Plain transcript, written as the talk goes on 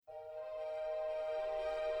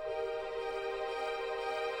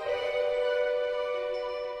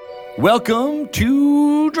Welcome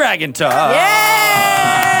to Dragon Talk. Yay!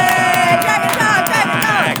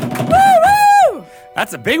 Dragon Talk! Woo!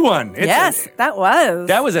 That's a big one. That was.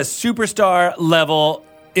 That was a superstar level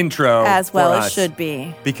intro. As well for as us. should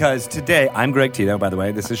be. Because today, I'm Greg Tito, by the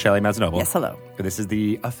way. This is Shelley Mazzanoble. Yes, hello. This is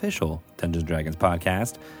the official Dungeons & Dragons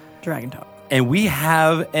podcast. Dragon Talk. And we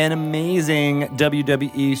have an amazing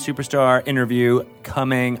WWE superstar interview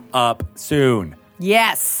coming up soon.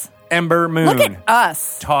 Yes. Ember Moon. Look at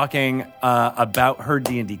us. Talking about her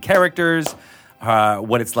D&D characters,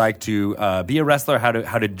 what it's like to be a wrestler, how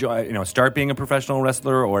to start being a professional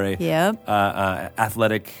wrestler or a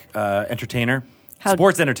athletic entertainer,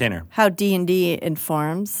 sports entertainer. How D&D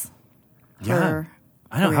informs her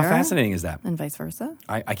I know. How career, fascinating is that? and vice versa.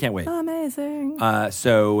 I can't wait. Amazing.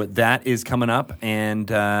 So that is coming up, and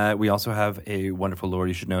we also have a wonderful Lore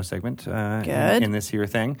You Should Know segment in this here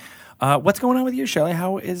thing. What's going on with you, Shelley?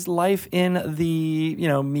 How is life in the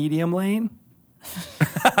medium lane?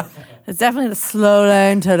 It's definitely the slow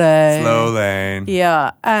lane today. Slow lane.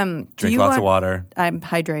 Yeah. Drink lots of water. I'm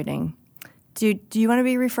hydrating. Do you want to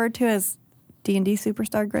be referred to as D&D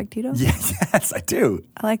superstar Greg Tito? Yes, I do.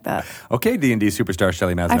 I like that. Okay, D&D superstar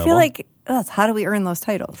Shelley Mazzanoble. I feel like how do we earn those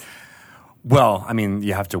titles? Well, I mean,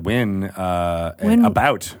 you have to win a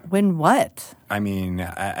bout. Win what? I mean,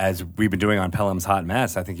 as we've been doing on Pelham's Hot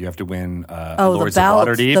Mess, I think you have to win the Lords belt.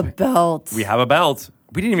 of Waterdeep. The belt. We have a belt.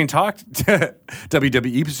 We didn't even talk to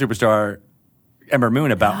WWE superstar Ember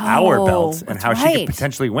Moon about our belt and how she could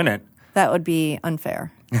potentially win it. That would be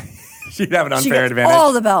unfair. She'd have an unfair she gets advantage.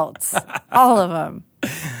 all the belts. All of them.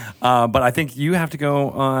 But I think you have to go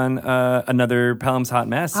on another Pelham's Hot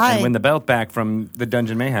Mess and win the belt back from the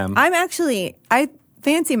Dungeon Mayhem. I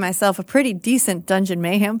fancy myself a pretty decent Dungeon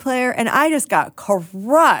Mayhem player, and I just got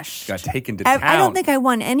crushed. Got taken to town. I don't think I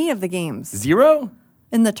won any of the games. 0?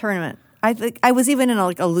 In the tournament. I think I was even in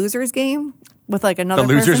a losers game with another the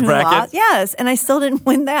losers person bracket? who lost. Yes, and I still didn't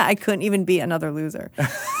win that. I couldn't even beat another loser.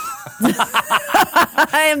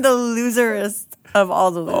 I am the loserest of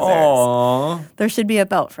all the losers. Aww. There should be a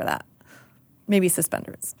belt for that. Maybe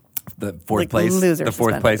suspenders. The fourth place. Loser the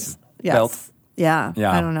fourth suspenders. place belt. Yeah.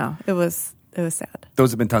 Yeah. I don't know. It was sad.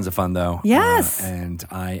 Those have been tons of fun, though. Yes. And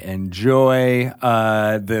I enjoy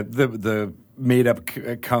the made-up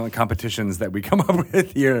competitions that we come up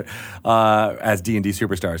with here as D&D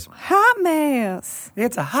superstars. Hot mess.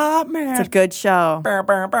 It's a hot mess. It's a good show. Burr,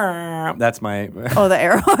 burr, burr. That's my the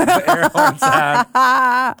air horn. the air horn sound.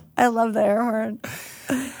 I love the air horn.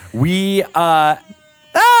 We there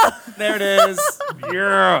it is.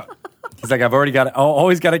 Yeah. He's like, I've already got it.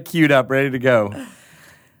 Always got it queued up, ready to go.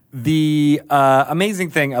 The amazing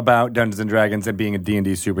thing about Dungeons & Dragons and being a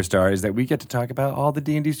D&D superstar is that we get to talk about all the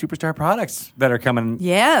D&D superstar products that are coming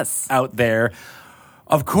out there.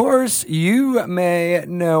 Of course, you may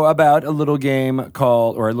know about a little game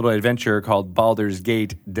or a little adventure called Baldur's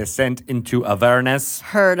Gate Descent into Avernus.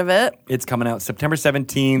 Heard of it. It's coming out September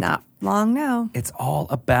 17th. Not long now. It's all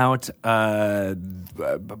about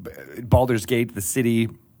Baldur's Gate, the city,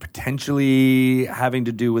 potentially having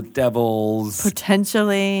to do with devils.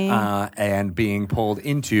 Potentially. And being pulled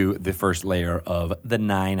into the first layer of the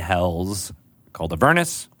 9 hells called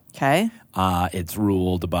Avernus. Okay. It's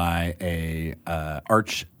ruled by a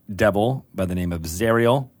archdevil by the name of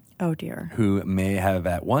Zariel. Oh, dear. Who may have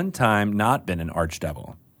at one time not been an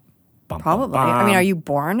archdevil. Probably. I mean, are you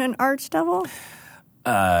born an archdevil?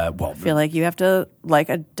 Well, I feel like you have to, like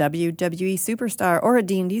a WWE superstar or a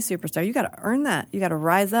D&D superstar, you got to earn that. You got to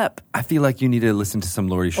rise up. I feel like you need to listen to some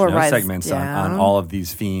Lore You Should Know segments on all of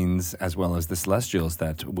these fiends as well as the Celestials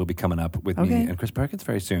that will be coming up with me and Chris Perkins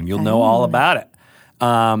very soon. You'll know all about it.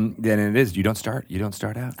 Then it is. You don't start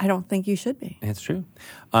out. I don't think you should be. It's true.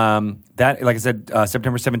 That, like I said,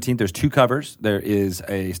 September 17th, there's 2 covers. There is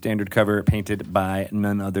a standard cover painted by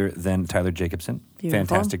none other than Tyler Jacobson. Beautiful.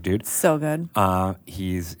 Fantastic dude. So good.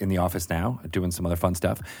 He's in the office now doing some other fun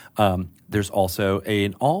stuff. There's also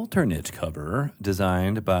an alternate cover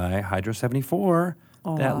designed by Hydro 74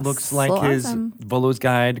 that looks like his Volo's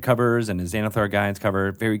Guide covers and his Xanathar Guides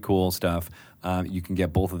cover. Very cool stuff. You can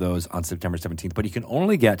get both of those on September 17th, but you can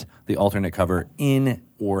only get the alternate cover in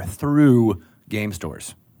or through game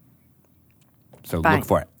stores. So look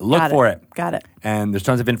for it. Got it. And there's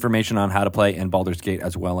tons of information on how to play in Baldur's Gate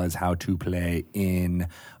as well as how to play in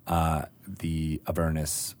the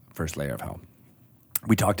Avernus First Layer of Hell.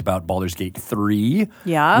 We talked about Baldur's Gate 3,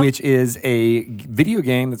 which is a video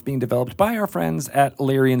game that's being developed by our friends at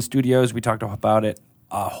Larian Studios. We talked about it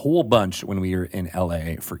a whole bunch when we were in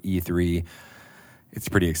LA for E3. It's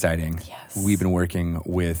pretty exciting. Yes. We've been working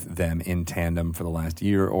with them in tandem for the last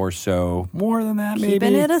year or so. More than that, maybe.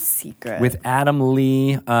 Keeping it a secret. With Adam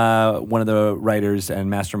Lee, one of the writers and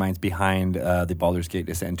masterminds behind the Baldur's Gate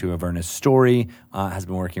Descent into Avernus story, has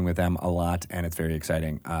been working with them a lot, and it's very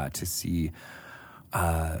exciting to see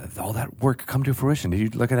all that work come to fruition. Did you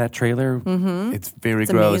look at that trailer? Mm-hmm. It's very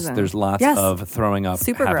gross. Amazing. There's lots of throwing up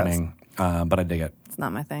Super happening, but I dig it. It's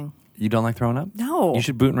not my thing. You don't like throwing up? No. You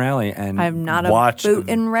should boot and rally and I'm not watch. a boot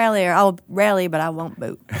and rallier. I'll rally, but I won't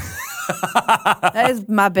boot. That is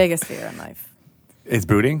my biggest fear in life. Is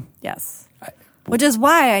booting? Yes. Which is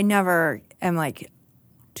why I never am like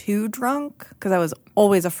too drunk, because I was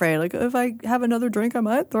always afraid, like, if I have another drink, I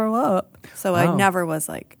might throw up. So I never was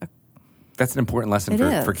like... That's an important lesson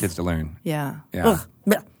for kids to learn. Yeah. Yeah.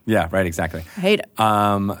 Ugh. Yeah, right, exactly. I hate it.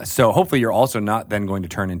 So hopefully you're also not then going to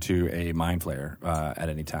turn into a mind flayer at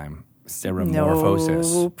any time.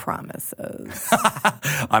 Ceremorphosis. No promises.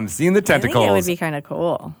 I'm seeing the tentacles. I think it would be kind of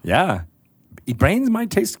cool. Yeah. Brains might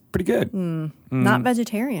taste pretty good. Not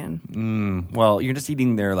vegetarian. Well, you're just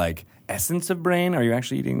eating their like essence of brain. Are you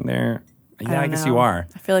actually eating their... Yeah, I guess know. you are.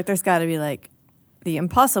 I feel like there's got to be like the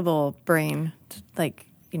impossible brain, like,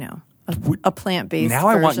 you know, a plant-based Now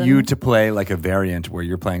I want version. you to play like a variant where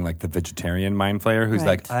you're playing like the vegetarian mind flayer who's Right.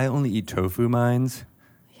 like, I only eat tofu minds.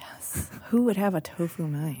 Yes. Who would have a tofu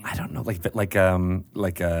mind? I don't know, like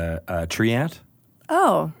a tree ant.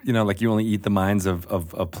 Oh. You know, like you only eat the minds of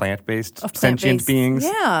plant-based Of sentient plant-based. beings.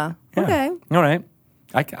 Yeah. Okay. All right.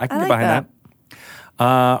 I can get like behind that.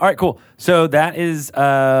 All right, cool. So that is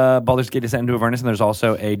Baldur's Gate Descent into Avernus, and there's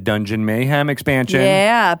also a Dungeon Mayhem expansion.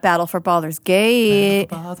 Yeah. Battle for Baldur's Gate.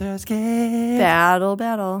 Baldur's Gate.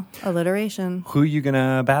 Battle. Alliteration. Who are you going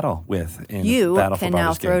to battle with in You Battle for can Baldur's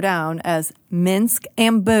now Gate? throw down as Minsk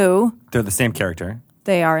and Boo. They're the same character.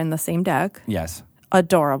 They are in the same deck. Yes.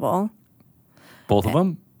 Adorable. Both of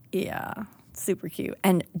them? Yeah. Super cute.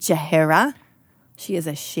 And Jaheira. She is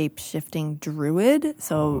a shape-shifting druid,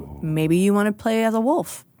 so maybe you want to play as a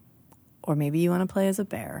wolf, or maybe you want to play as a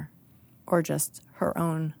bear, or just her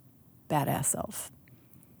own badass self.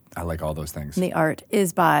 I like all those things. And the art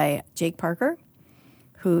is by Jake Parker,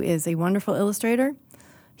 who is a wonderful illustrator.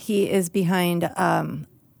 He is behind the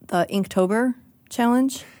Inktober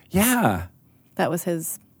challenge. Yeah. That's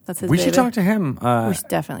his We should baby. talk to him We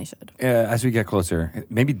definitely should. as we get closer.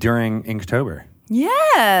 Maybe during Inktober.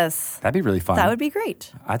 Yes. That'd be really fun. That would be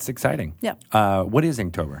great. That's exciting. Yeah. What is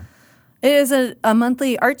Inktober? It is a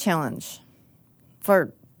monthly art challenge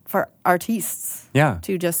for artistes. Yeah.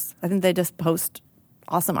 I think they just post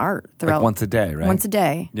awesome art throughout. Like once a day, right? Once a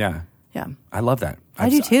day. Yeah. Yeah. I love that. I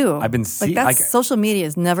do too. I've been seeing social media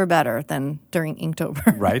is never better than during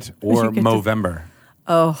Inktober. Right? Or Movember.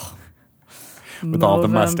 Oh. With all the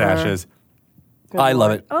mustaches. I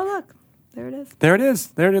love it. Oh, look. There it is. There it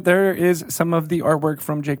is. There is some of the artwork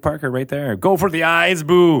from Jake Parker right there. Go for the eyes,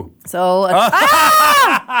 boo. So,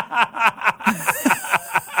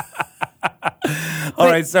 All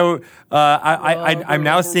right, so I'm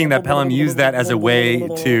now seeing that Pelham used that as a way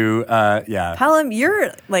to, Pelham,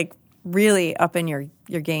 you're like really up in your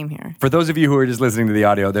game here. For those of you who are just listening to the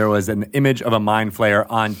audio, there was an image of a mind flayer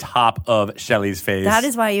on top of Shelley's face. That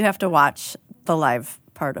is why you have to watch the live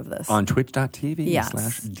part of this. On twitch.tv Yes,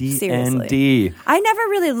 /DND. seriously. I never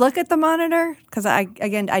really look at the monitor because I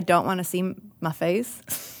don't want to see my face.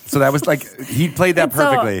 So that was like, he played that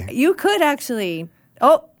perfectly. So you could actually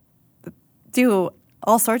do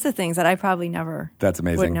all sorts of things that I probably never That's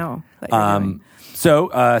amazing. would know that you're doing.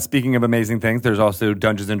 So, speaking of amazing things, there's also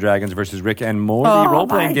Dungeons & Dragons versus Rick and Morty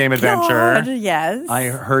role-playing game adventure. Yes. I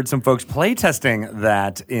heard some folks playtesting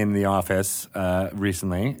that in the office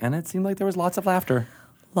recently, and it seemed like there was lots of laughter.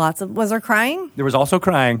 Was there crying? There was also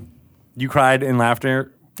crying. You cried in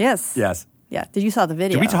laughter? Yes. Yes. Yeah. Did you saw the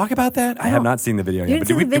video? Did we talk about that? I have not seen the video You yet.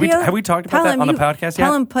 didn't see the video? Have we talked about that on the podcast yet?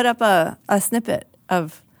 Pelham put up a snippet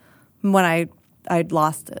of when I'd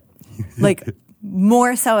lost it. Like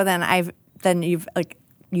more so than you've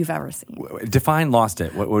ever seen. Define lost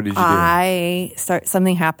it. What did you do?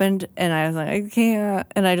 Something happened and I was like, I can't,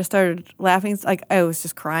 and I just started laughing. Like I was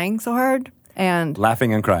just crying so hard and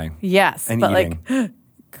Laughing and crying. yes, And but eating. like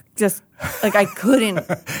just like I couldn't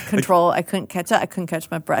control. I couldn't catch up. I couldn't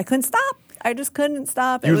catch my breath. I couldn't stop. I just couldn't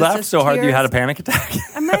stop. You laughed so hard that you had a panic attack?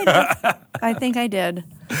 I might have. I think I did.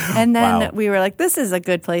 And then Wow. we were like, this is a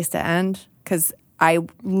good place to end because I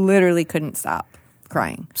literally couldn't stop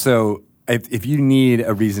crying. So if you need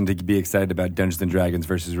a reason to be excited about Dungeons & Dragons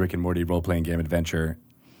versus Rick and Morty role-playing game adventure,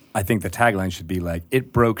 I think the tagline should be like,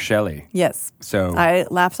 "It broke Shelley." Yes. So I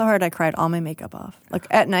laughed so hard I cried all my makeup off. Like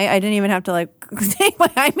at night, I didn't even have to like take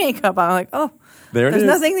my eye makeup on. I'm like, oh, there's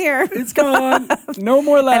nothing there. It's gone. No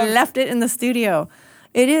more left. I left it in the studio.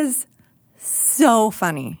 It is so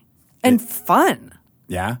funny and fun.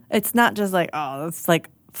 Yeah. It's not just like, oh, it's like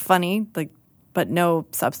funny, like, but no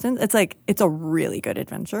substance. It's like, it's a really good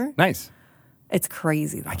adventure. Nice. It's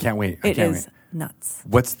crazy though. I can't wait. It is nuts.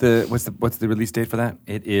 What's the release date for that?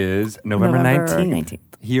 It is November 19th.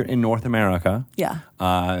 Here in North America. Yeah.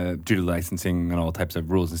 Due to licensing and all types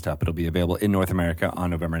of rules and stuff, it'll be available in North America on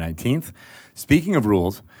November 19th. Speaking of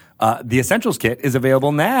rules, the Essentials Kit is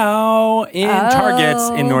available now in Targets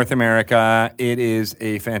in North America. It is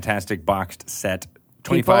a fantastic boxed set.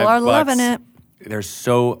 25 People are bucks. loving it. There's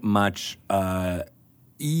so much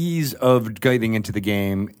ease of getting into the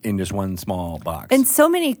game in just one small box. And so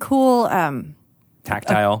many cool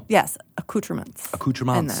tactile. Yes, accoutrements.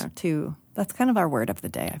 Accoutrements. In there too. That's kind of our word of the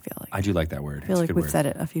day, I feel like. I do like that word. I feel like we've said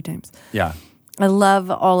it a few times. Yeah. I love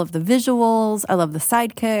all of the visuals. I love the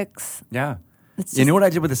sidekicks. Yeah. It's You know what I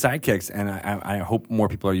did with the sidekicks, and I hope more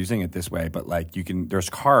people are using it this way, but like there's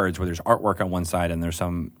cards where there's artwork on one side and there's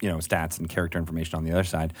some, stats and character information on the other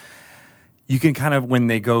side. You can kind of, when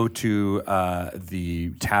they go to the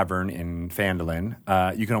tavern in Phandalin,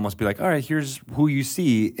 you can almost be like, all right, here's who you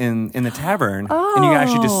see in the tavern. Oh. And you can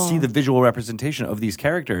actually just see the visual representation of these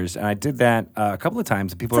characters. And I did that a couple of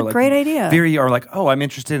times. And people That's a great idea. Are like, oh, I'm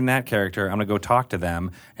interested in that character. I'm going to go talk to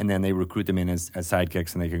them. And then they recruit them in as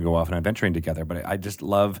sidekicks and they can go off and adventuring together. But I just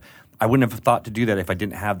love... I wouldn't have thought to do that if I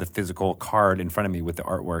didn't have the physical card in front of me with the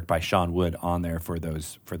artwork by Sean Wood on there for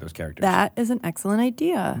those characters. That is an excellent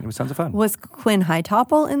idea. It was tons of fun. Was Quinn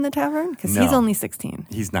Hightopple in the tavern? Because he's only 16.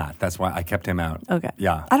 He's not. That's why I kept him out. Okay.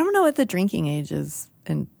 Yeah. I don't know what the drinking age is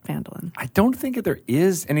in Phandalin. I don't think that there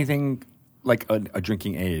is anything like a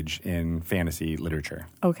drinking age in fantasy literature.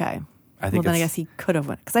 Okay. I think then I guess he could have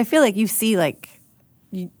went. Because I feel like you see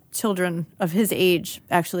children of his age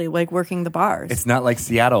actually like working the bars. It's not like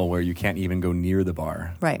Seattle where you can't even go near the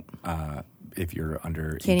bar. Right. If you're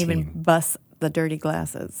under 18. Can't even bust the dirty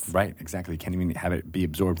glasses. Right, exactly. Can't even have it be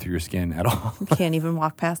absorbed through your skin at all. Can't even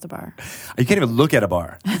walk past a bar. You can't even look at a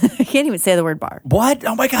bar. I can't even say the word bar. What?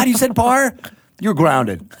 Oh my God, you said bar? You're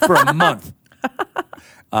grounded for a month.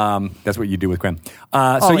 That's what you do with Quinn.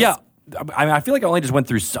 Yeah. I feel like I only just went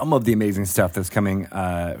through some of the amazing stuff that's coming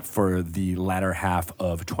for the latter half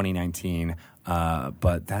of 2019.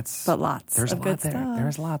 But lots there's of a lot good there. stuff.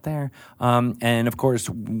 There's a lot there. And of course,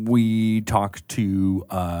 we talk to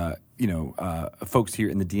folks here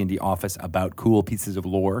in the D&D office about cool pieces of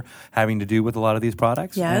lore having to do with a lot of these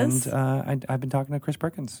products. Yes. And I've been talking to Chris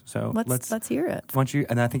Perkins. So let's hear it.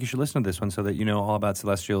 And I think you should listen to this one so that you know all about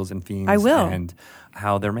Celestials and Fiends. I will. And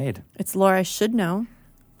how they're made. It's lore I should know.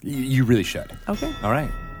 You really should. Okay. All right.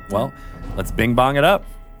 Well, let's bing bong it up.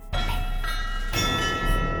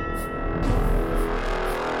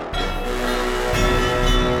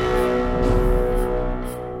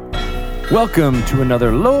 Welcome to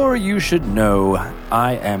another Lore You Should Know.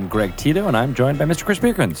 I am Greg Tito, and I'm joined by Mr. Chris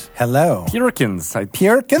Perkins. Hello. Perkins.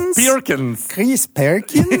 Perkins? Perkins. Chris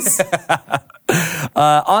Perkins?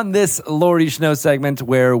 On this Lore You Should Know segment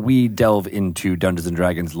where we delve into Dungeons &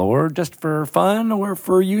 Dragons lore just for fun or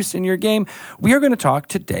for use in your game, we are going to talk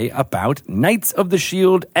today about Knights of the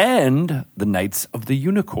Shield and the Knights of the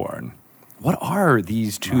Unicorn. What are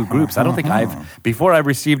these two groups? I don't think before I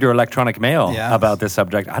received your electronic mail about this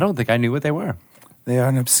subject, I don't think I knew what they were. They are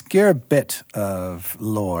an obscure bit of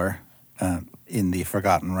lore in the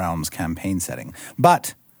Forgotten Realms campaign setting,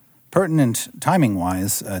 but pertinent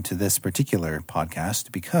timing-wise to this particular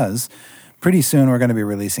podcast because pretty soon we're going to be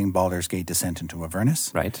releasing Baldur's Gate Descent into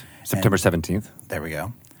Avernus. Right, September 17th. There we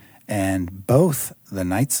go. And both the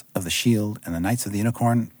Knights of the Shield and the Knights of the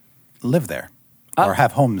Unicorn live there. Or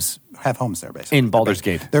have homes there, basically. In Baldur's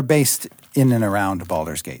Gate. They're based in and around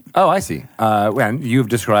Baldur's Gate. Oh, I see. And you've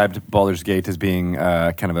described Baldur's Gate as being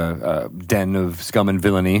kind of a den of scum and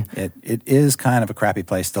villainy. It is kind of a crappy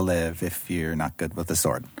place to live if you're not good with the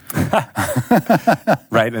sword.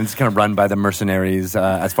 Right, and it's kind of run by the mercenaries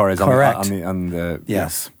as far as Correct. on the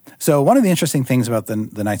Yes. So one of the interesting things about the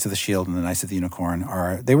Knights of the Shield and the Knights of the Unicorn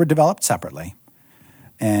are they were developed separately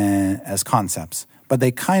as concepts, but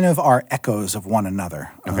they kind of are echoes of one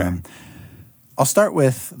another. Okay. I'll start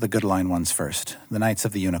with the good line ones first, the Knights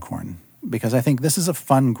of the Unicorn, because I think this is a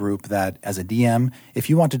fun group that, as a DM, if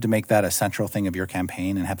you wanted to make that a central thing of your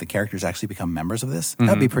campaign and have the characters actually become members of this,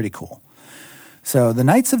 that'd be pretty cool. So the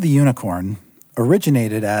Knights of the Unicorn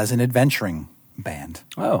originated as an adventuring band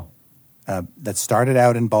Oh. that started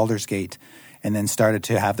out in Baldur's Gate and then started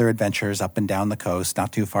to have their adventures up and down the coast,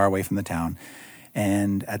 not too far away from the town.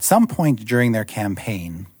 And at some point during their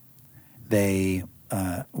campaign, they,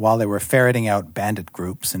 while they were ferreting out bandit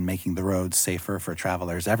groups and making the roads safer for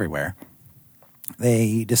travelers everywhere,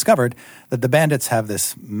 they discovered that the bandits have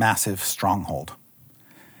this massive stronghold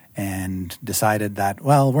and decided that,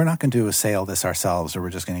 well, we're not going to assail this ourselves or we're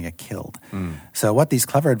just going to get killed. So what these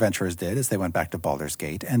clever adventurers did is they went back to Baldur's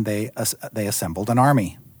Gate and they assembled an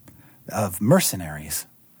army of mercenaries.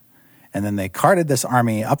 And then they carted this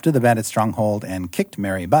army up to the bandit stronghold and kicked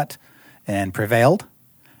merry butt and prevailed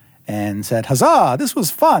and said, huzzah, this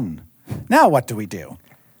was fun. Now what do we do?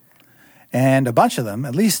 And a bunch of them,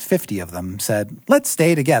 at least 50 of them, said, let's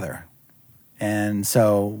stay together. And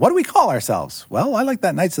so what do we call ourselves? Well, I like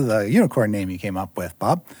that Knights of the Unicorn name you came up with,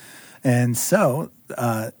 Bob. And so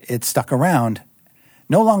it stuck around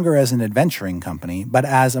no longer as an adventuring company, but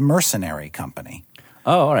as a mercenary company.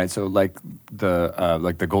 Oh, all right. So like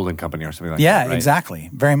the Golden Company or something like that. Yeah, right? exactly.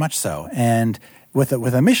 Very much so. And with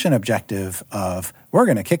a mission objective of we're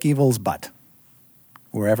going to kick evil's butt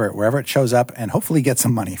wherever it shows up and hopefully get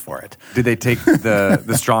some money for it. Did they take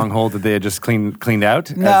the stronghold that they had just cleaned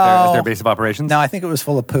out No. as their base of operations? No, I think it was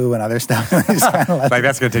full of poo and other stuff. Like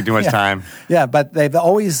that's going to take too much time. Yeah, but they've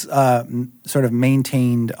always sort of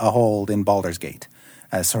maintained a hold in Baldur's Gate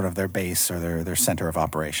as sort of their base or their center of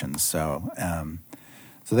operations. So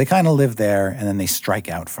they kind of live there, and then they strike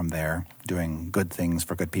out from there, doing good things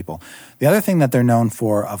for good people. The other thing that they're known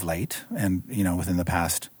for of late, and within the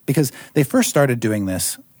past, because they first started doing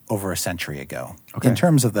this over a century ago, in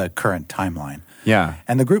terms of the current timeline. Yeah.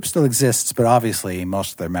 And the group still exists, but obviously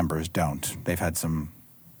most of their members don't. They've had some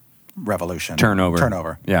revolution.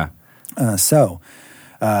 Turnover. Yeah.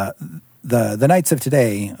 The Knights of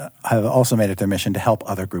today have also made it their mission to help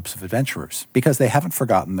other groups of adventurers because they haven't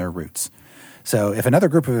forgotten their roots. So if another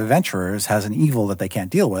group of adventurers has an evil that they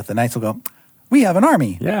can't deal with, the Knights will go, we have an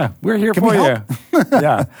army. Yeah, we're here Can for we you. help?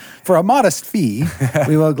 Yeah. For a modest fee,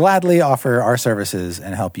 we will gladly offer our services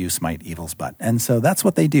and help you smite evil's butt. And so that's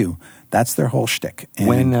what they do. That's their whole shtick. And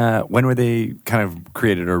when were they kind of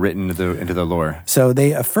created or written into the lore? So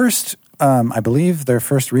they first, I believe their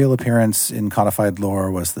first real appearance in codified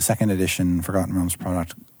lore was the second edition Forgotten Realms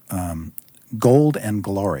product, Gold and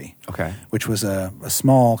Glory, which was a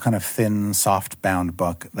small, kind of thin, soft-bound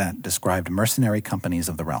book that described mercenary companies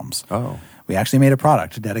of the realms. Oh. We actually made a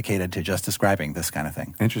product dedicated to just describing this kind of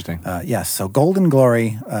thing. Interesting. Yes, so Gold and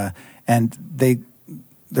Glory, and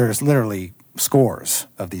there's literally scores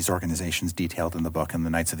of these organizations detailed in the book, and the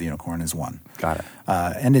Knights of the Unicorn is one. Got it.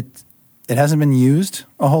 And it hasn't been used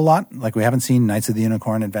a whole lot. Like, we haven't seen Knights of the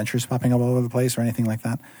Unicorn adventures popping up all over the place or anything like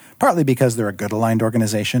that. Partly because they're a good-aligned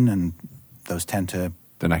organization, and those tend to...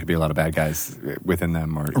 There not going to be a lot of bad guys within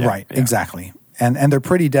them. Exactly. And they're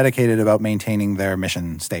pretty dedicated about maintaining their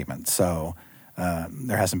mission statement. So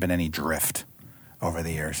there hasn't been any drift over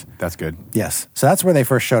the years. That's good. Yes. So that's where they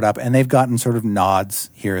first showed up, and they've gotten sort of nods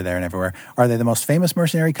here, there, and everywhere. Are they the most famous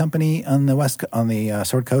mercenary company on the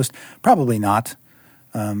Sword Coast? Probably not.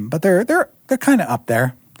 But they're kind of up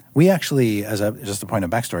there. We actually, just a point of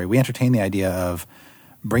backstory, we entertained the idea of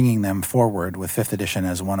bringing them forward with 5th edition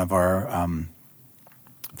as one of our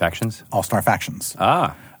factions, all-star factions.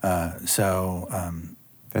 That's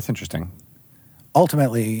interesting.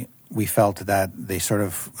 Ultimately, we felt that they sort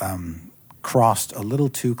of crossed a little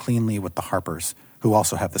too cleanly with the Harpers, who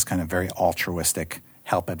also have this kind of very altruistic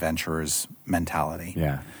help adventurers mentality.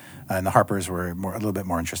 Yeah. And the Harpers were a little bit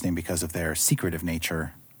more interesting because of their secretive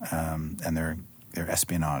nature and their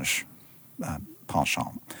espionage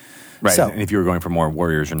penchant. Right, so, and if you were going for more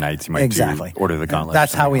warriors or knights, you might do Order of the Gauntlet.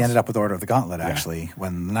 That's how we ended up with Order of the Gauntlet, actually. Yeah.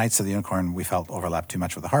 When the Knights of the Unicorn, we felt overlapped too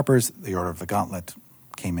much with the Harpers, the Order of the Gauntlet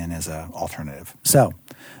came in as an alternative. So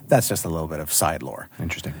that's just a little bit of side lore.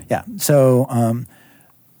 Interesting. Yeah, so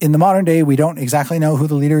in the modern day, we don't exactly know who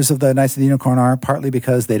the leaders of the Knights of the Unicorn are, partly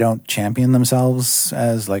because they don't champion themselves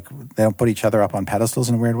as, they don't put each other up on pedestals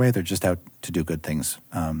in a weird way. They're just out to do good things.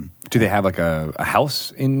 Do they have a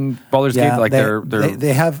house in Baldur's Gate?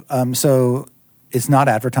 They have, so it's not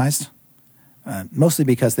advertised, mostly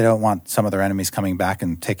because they don't want some of their enemies coming back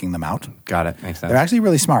and taking them out. Got it. Makes sense. They're actually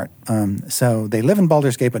really smart. So they live in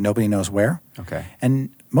Baldur's Gate, but nobody knows where. Okay. And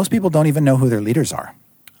most people don't even know who their leaders are.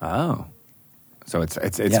 Oh. So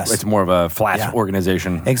it's more of a flat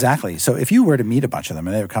organization. Exactly. So if you were to meet a bunch of them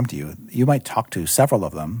and they would come to you, you might talk to several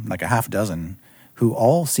of them, like a half dozen, who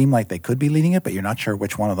all seem like they could be leading it, but you're not sure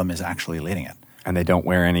which one of them is actually leading it. And they don't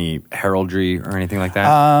wear any heraldry or anything like that?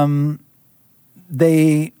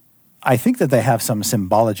 I think that they have some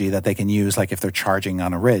symbology that they can use, like if they're charging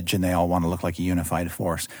on a ridge and they all want to look like a unified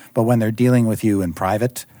force. But when they're dealing with you in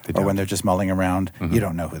private, or don't. when they're just mulling around, you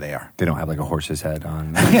don't know who they are. They don't have like a horse's head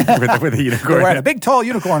on with a unicorn. They're wearing a big, tall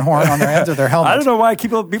unicorn horn on their heads or their helmet. I don't know why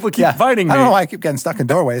people keep fighting me. I don't know why I keep getting stuck in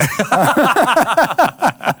doorways.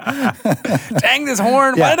 Dang this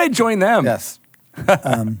horn! Yeah. Why did I join them? Yes,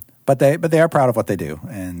 but they are proud of what they do,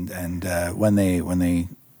 and when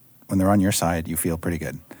they're on your side, you feel pretty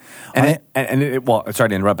good. Well, sorry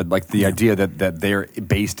to interrupt, but like the idea that they're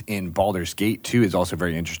based in Baldur's Gate too is also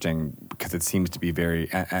very interesting because it seems to be very,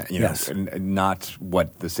 not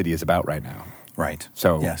what the city is about right now. Right.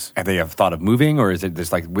 So, yes. Have they thought of moving, or is it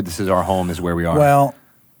just like this is our home, this is where we are? Well,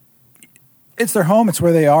 it's their home, it's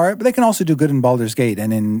where they are, but they can also do good in Baldur's Gate.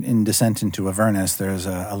 And in Descent into Avernus, there's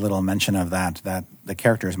a little mention of that the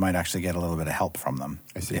characters might actually get a little bit of help from them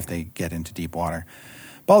if they get into deep water.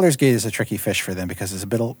 Baldur's Gate is a tricky fish for them because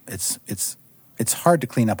it's hard to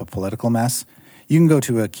clean up a political mess. You can go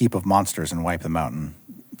to a keep of monsters and wipe them out and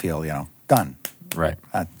feel, done. Right.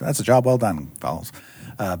 That's a job well done, fellas.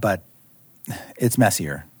 But it's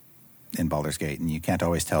messier in Baldur's Gate, and you can't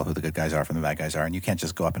always tell who the good guys are from the bad guys are, and you can't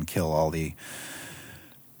just go up and kill all the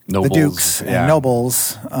dukes and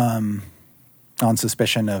nobles on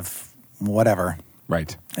suspicion of whatever.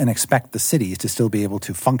 Right. And expect the cities to still be able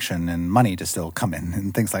to function and money to still come in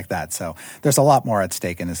and things like that. So there's a lot more at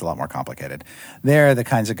stake and it's a lot more complicated. They're the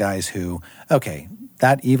kinds of guys who, okay,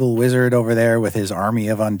 that evil wizard over there with his army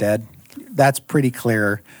of undead, that's pretty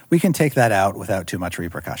clear. We can take that out without too much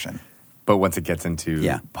repercussion. But once it gets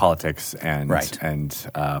into politics and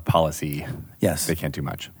policy, yes, they can't do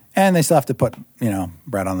much. And they still have to put,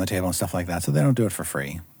 bread on the table and stuff like that. So they don't do it for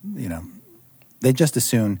free. They just as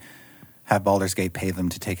soon have Baldur's Gate pay them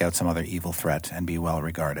to take out some other evil threat and be well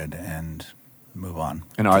regarded and move on.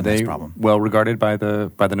 And are they well regarded by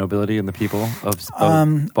the nobility and the people of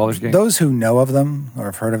Baldur's Gate? Those who know of them or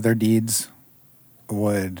have heard of their deeds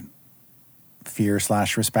would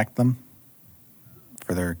fear/respect them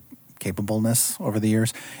for their capableness over the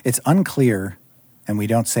years. It's unclear, and we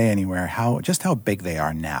don't say anywhere how big they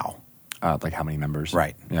are now. Like how many members?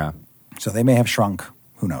 Right. Yeah. So they may have shrunk.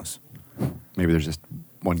 Who knows? Maybe there's just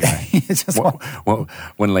one guy.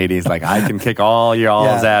 One lady's like, I can kick all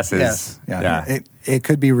y'all's asses. Yes. Yeah. It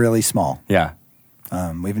could be really small. Yeah.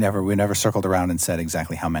 We never circled around and said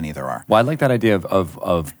exactly how many there are. Well, I like that idea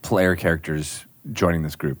of player characters joining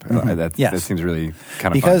this group. That seems really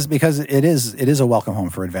kind of fun. Because it is a welcome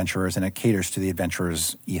home for adventurers, and it caters to the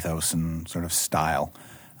adventurer's ethos and sort of style.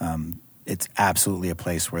 It's absolutely a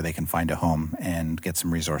place where they can find a home and get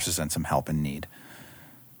some resources and some help in need.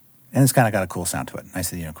 And it's kind of got a cool sound to it.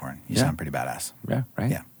 Knights of the Unicorn. You sound pretty badass. Yeah, right.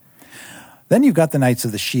 Yeah. Then you've got the Knights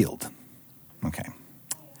of the Shield. Okay.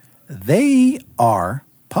 They are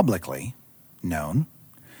publicly known.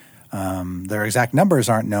 Their exact numbers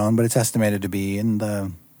aren't known, but it's estimated to be in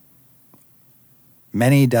the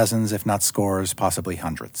many dozens, if not scores, possibly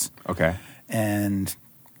hundreds. Okay. And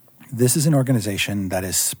this is an organization that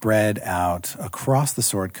is spread out across the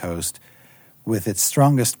Sword Coast with its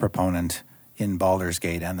strongest proponent in Baldur's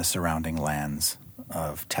Gate and the surrounding lands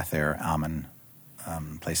of Tethyr, Ammon,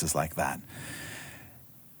 places like that.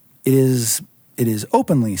 It is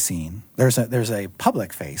openly seen. There's a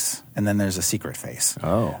public face, and then there's a secret face.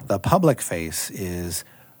 Oh. The public face is,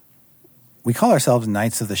 we call ourselves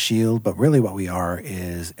Knights of the Shield, but really what we are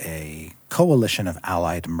is a coalition of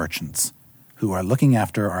allied merchants who are looking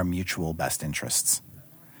after our mutual best interests.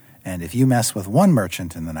 And if you mess with one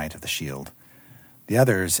merchant in the Knight of the Shield, the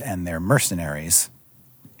others and their mercenaries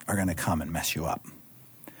are going to come and mess you up.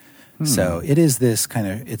 So it is this kind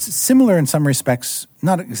of, it's similar in some respects,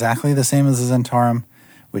 not exactly the same as the Zentarum,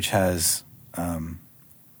 which has some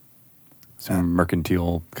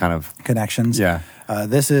mercantile kind of connections. Yeah.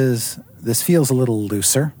 This feels a little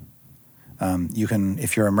looser. You can,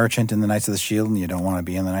 if you're a merchant in the Knights of the Shield and you don't want to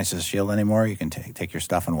be in the Knights of the Shield anymore, you can take your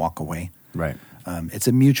stuff and walk away. Right. It's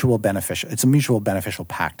a mutual beneficial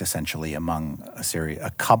pact essentially among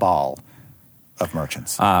a cabal of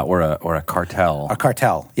merchants. Or a cartel. A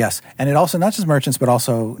cartel, yes. And it also, not just merchants, but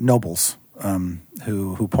also nobles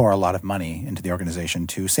who pour a lot of money into the organization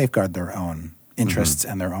to safeguard their own interests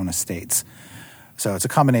and their own estates. So it's a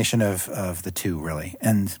combination of the two, really.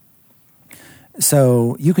 And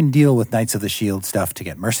so you can deal with Knights of the Shield stuff to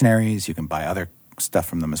get mercenaries. You can buy other stuff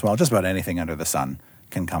from them as well. Just about anything under the sun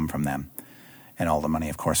can come from them. And all the money,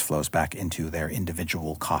 of course, flows back into their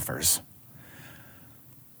individual coffers.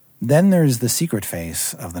 Then there's the secret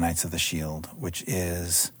face of the Knights of the Shield, which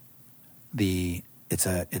is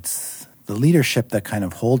it's the leadership that kind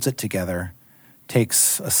of holds it together,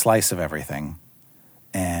 takes a slice of everything,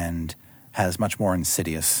 and has much more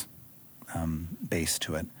insidious base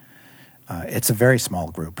to it. It's a very small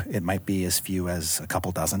group. It might be as few as a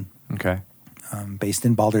couple dozen. Okay. Based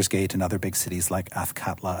in Baldur's Gate and other big cities like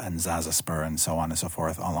Athkatla and Zazaspur and so on and so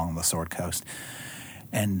forth along the Sword Coast.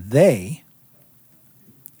 And they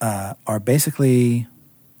are basically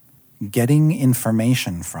getting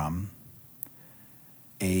information from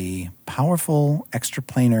a powerful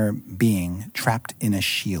extraplanar being trapped in a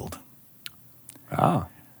shield. Ah.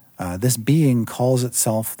 This being calls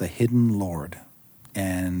itself the Hidden Lord.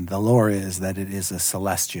 And the lore is that it is a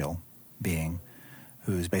celestial being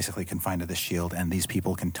who's basically confined to the shield, and these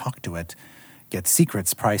people can talk to it, get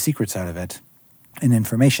secrets, pry secrets out of it, and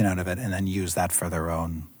information out of it, and then use that for their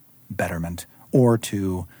own betterment, or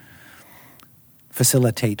to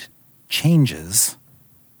facilitate changes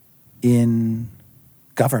in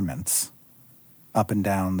governments up and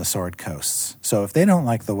down the Sword Coasts. So if they don't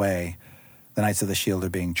like the way the Knights of the Shield are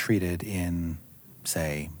being treated in,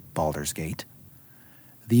 say, Baldur's Gate,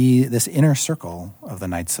 this inner circle of the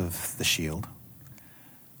Knights of the Shield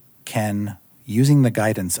can, using the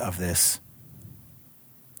guidance of this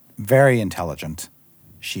very intelligent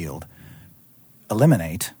shield,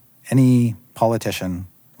 eliminate any politician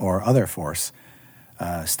or other force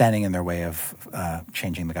standing in their way of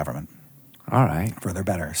changing the government. All right. For their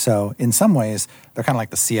better. So in some ways, they're kind of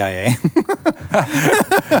like the CIA.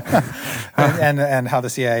 and how the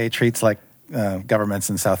CIA treats like governments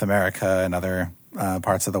in South America and other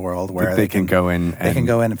parts of the world where they can go in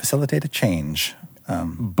and facilitate a change.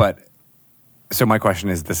 But so my question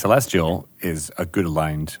is, the Celestial is a good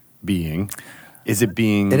aligned being. Is it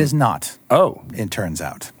being? It is not. Oh, it turns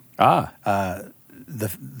out. The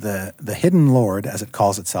The Hidden Lord, as it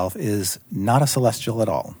calls itself, is not a celestial at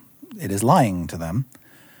all. It is lying to them.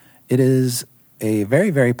 It is a very,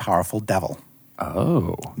 very powerful devil.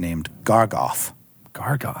 Oh, named Gargoth.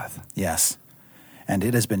 Gargoth. Yes, and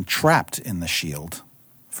it has been trapped in the shield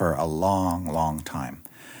for a long, long time.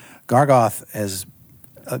 Gargoth has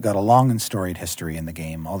got a long and storied history in the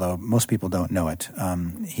game, although most people don't know it.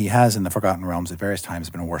 He has, in the Forgotten Realms, at various times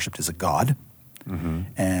been worshipped as a god,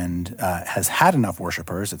 and has had enough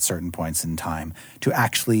worshippers at certain points in time to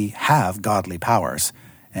actually have godly powers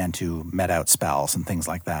and to met out spells and things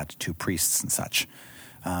like that to priests and such.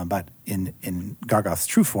 But in Gargoth's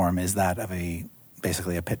true form is that of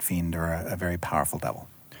basically a pit fiend or a very powerful devil.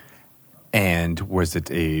 And was it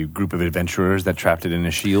a group of adventurers that trapped it in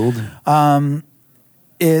a shield?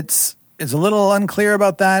 It's a little unclear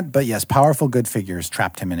about that, but yes, powerful good figures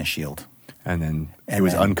trapped him in a shield. And then it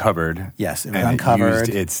was uncovered. Yes, it was uncovered.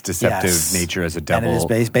 It used its deceptive nature as a devil. And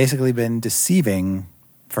it has basically been deceiving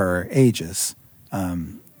for ages,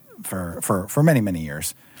 for many, many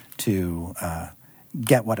years, to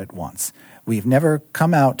get what it wants. We've never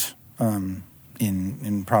come out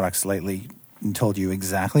in products lately and told you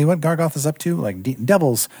exactly what Gargoth is up to. Like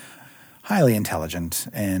devils, highly intelligent,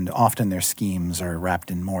 and often their schemes are wrapped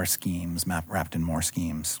in more schemes.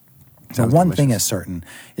 So one thing is certain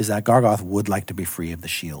is that Gargoth would like to be free of the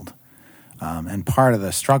shield. And part of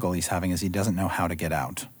the struggle he's having is he doesn't know how to get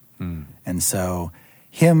out. And so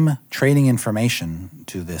him trading information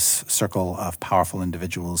to this circle of powerful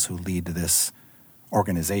individuals who lead to this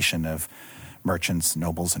organization of merchants,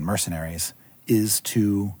 nobles, and mercenaries is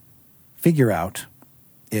to figure out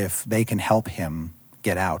if they can help him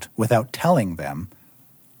get out without telling them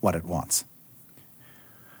what it wants.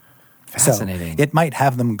 Fascinating. So it might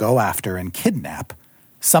have them go after and kidnap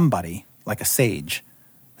somebody like a sage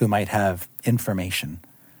who might have information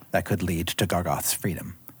that could lead to Gargoth's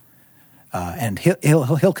freedom. And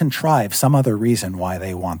he'll contrive some other reason why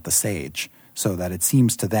they want the sage so that it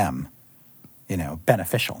seems to them,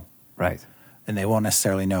 beneficial. Right. And they won't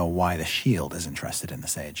necessarily know why the shield is interested in the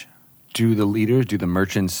sage. Do the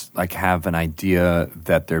merchants have an idea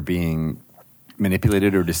that they're being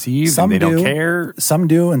manipulated or deceived and they don't care? Some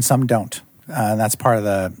do and some don't. And that's part of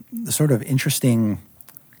the sort of interesting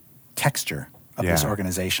texture of this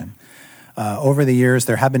organization. Over the years,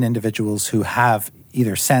 there have been individuals who have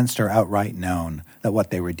either sensed or outright known that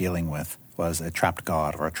what they were dealing with was a trapped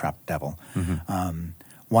god or a trapped devil.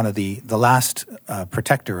 One of the last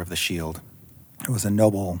protector of the shield was a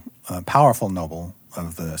noble, powerful noble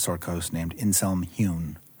of the Sword Coast named Inselm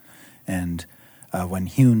Hune. And when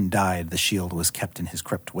Hune died, the shield was kept in his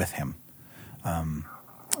crypt with him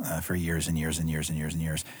for years and years and years and years and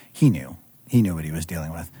years. He knew what he was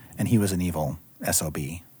dealing with, and he was an evil SOB.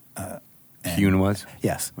 Hune was?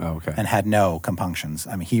 Yes. Oh, okay. And had no compunctions.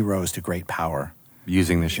 I mean, he rose to great power.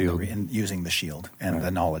 Using the shield. Using the shield and the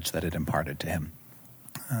knowledge that it imparted to him.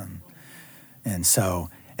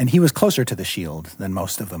 And he was closer to the shield than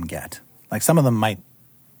most of them get. Like some of them might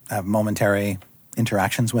have momentary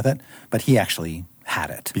interactions with it, but he actually had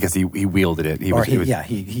it. Because he wielded it. He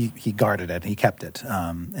guarded it. He kept it.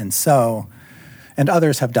 And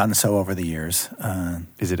others have done so over the years.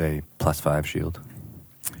 Is it a +5 shield?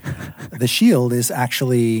 The shield is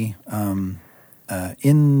actually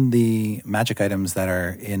in the magic items that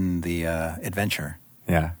are in the adventure.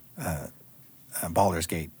 Yeah. Baldur's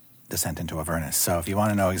Gate Descent into Avernus. So if you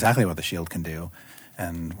want to know exactly what the shield can do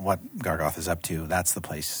and what Gargoth is up to, that's the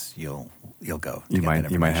place you'll go. You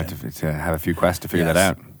might have to have a few quests to figure that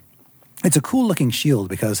out. It's a cool looking shield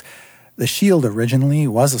because the shield originally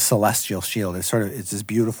was a celestial shield. It's this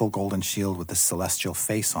beautiful golden shield with this celestial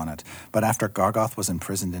face on it. But after Gargoth was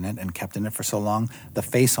imprisoned in it and kept in it for so long, the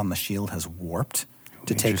face on the shield has warped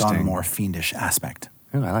to take on a more fiendish aspect.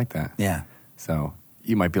 Oh, I like that. Yeah. So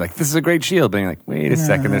you might be like, this is a great shield, but you're like, wait a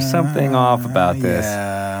second, there's something off about this.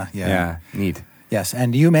 Yeah. Neat. Yes,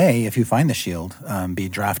 and you may, if you find the shield, be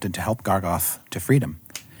drafted to help Gargoth to freedom.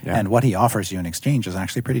 Yeah. And what he offers you in exchange is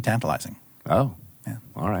actually pretty tantalizing. Oh, yeah.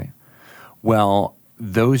 All right. Well,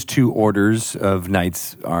 those two orders of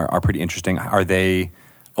knights are pretty interesting. Are they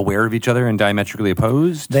aware of each other and diametrically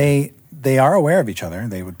opposed? They are aware of each other.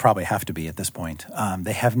 They would probably have to be at this point.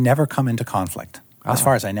 They have never come into conflict, as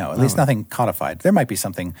far as I know. At least nothing codified. There might be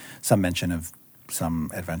some mention of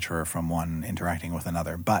some adventurer from one interacting with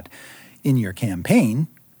another. But in your campaign,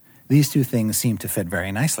 these two things seem to fit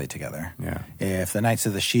very nicely together. Yeah. If the Knights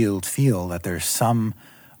of the Shield feel that there's some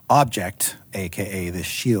object, a.k.a. this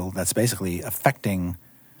shield, that's basically affecting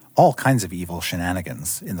all kinds of evil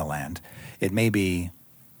shenanigans in the land, it may be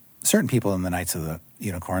certain people in the Knights of the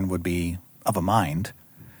Unicorn would be of a mind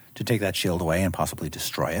to take that shield away and possibly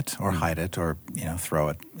destroy it or hide it or throw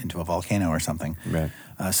it into a volcano or something, right.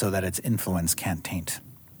 So that its influence can't taint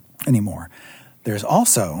anymore. There's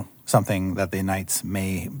also something that the Knights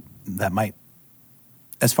might,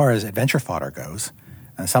 as far as adventure fodder goes,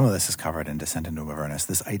 and some of this is covered in Descent into Avernus,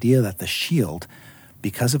 this idea that the shield,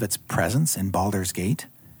 because of its presence in Baldur's Gate,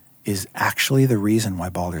 is actually the reason why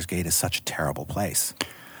Baldur's Gate is such a terrible place.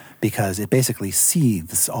 Because it basically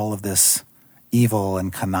seethes all of this evil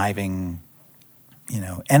and conniving,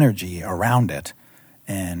 energy around it,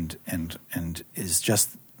 and is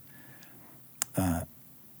just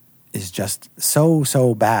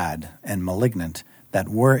so bad and malignant that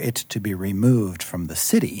were it to be removed from the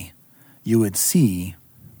city, you would see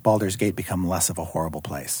Baldur's Gate become less of a horrible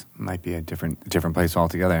place. Might be a different place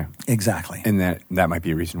altogether. Exactly. And that might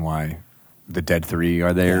be a reason why the Dead Three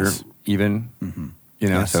are there even. Mm-hmm.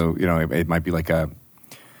 Yes. So it might be like a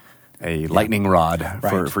lightning rod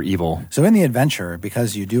for evil. So in the adventure,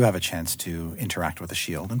 because you do have a chance to interact with the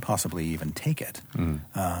shield and possibly even take it,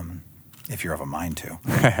 if you're of a mind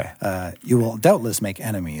to, you will doubtless make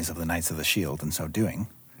enemies of the Knights of the Shield in so doing,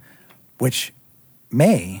 which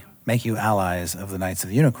may make you allies of the Knights of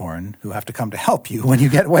the Unicorn, who have to come to help you when you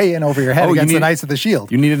get way in over your head against the Knights of the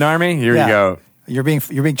Shield. You need an army? Here you go. You're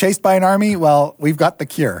being chased by an army? Well, we've got the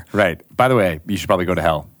cure. Right. By the way, you should probably go to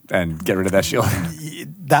hell and get rid of that shield.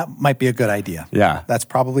 That might be a good idea. Yeah. That's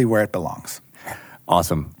probably where it belongs.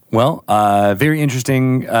 Awesome. Well, very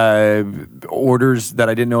interesting orders that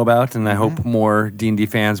I didn't know about, and I hope more D&D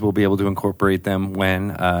fans will be able to incorporate them when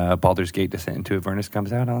Baldur's Gate Descent into Avernus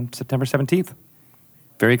comes out on September 17th.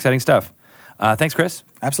 Very exciting stuff. Thanks, Chris.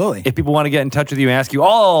 Absolutely. If people want to get in touch with you and ask you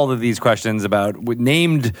all of these questions about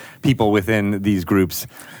named people within these groups.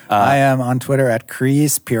 I am on Twitter at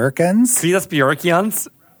Kreis Purikans. Kreis Purikans?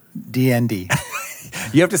 DND.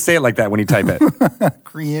 You have to say it like that when you type it.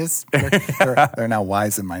 Kreis. There are now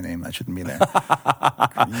Y's in my name. That shouldn't be there.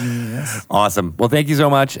 Kreis. Awesome. Well, thank you so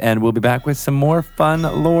much, and we'll be back with some more fun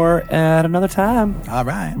lore at another time. All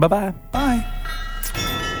right. Bye-bye. Bye.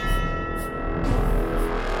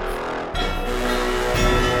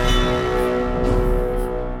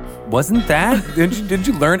 Wasn't that? Did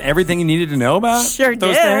you learn everything you needed to know about Sure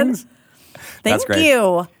those did. things? Thank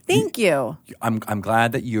you. Thank you. I'm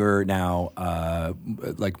glad that you're now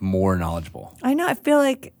more knowledgeable. I know. I feel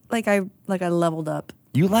like I leveled up.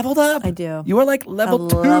 You leveled up? I do. You are like level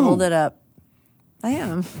 2. Leveled it up. I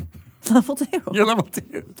am. Level 2. You're level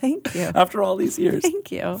 2. Thank you. After all these years.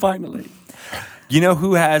 Thank you. Finally. You know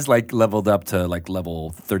who has leveled up to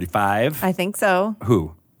level 35? I think so.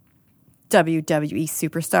 Who? WWE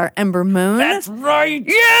superstar Ember Moon. That's right.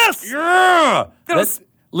 Yes. Yeah.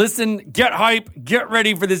 Listen, get hype, get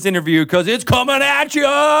ready for this interview because it's coming at you.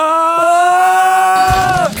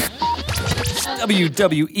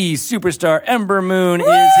 WWE superstar Ember Moon is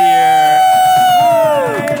here.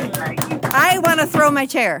 I want to throw my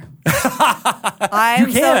chair. I'm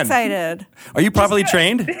so excited. Are you properly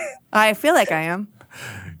trained? I feel like I am.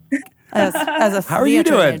 As a How are you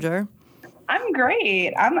doing? Manager. I'm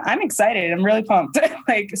great. I'm excited. I'm really pumped.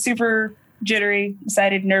 Like super jittery,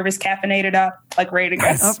 excited, nervous, caffeinated up, like ready to go.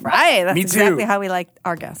 All right. That's Me too. exactly how we like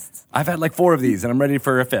our guests. I've had like 4 of these, and I'm ready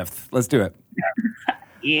for a 5th. Let's do it.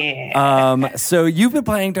 Yeah. So you've been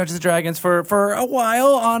playing Dungeons and Dragons for a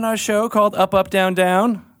while on a show called Up, Up, Down,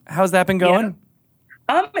 Down. How's that been going?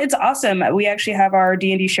 It's awesome. We actually have our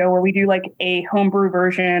D&D show where we do like a homebrew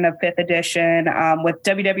version of 5th edition with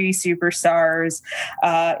WWE superstars.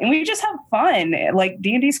 And we just have fun. Like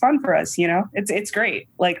D&D's fun for us, you know? It's great.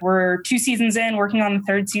 Like we're 2 seasons in, working on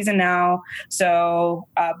the 3rd season now. So,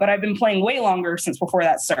 but I've been playing way longer since before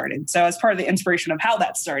that started. So as part of the inspiration of how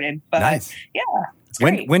that started. But Nice. Yeah. It's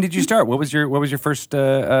great. When did you start? What was your first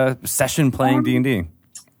session playing D&D?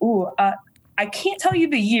 I can't tell you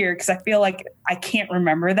the year because I feel like I can't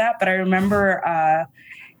remember that, but I remember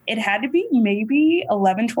it had to be maybe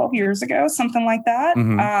 11, 12 years ago, something like that,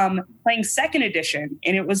 playing 2nd edition.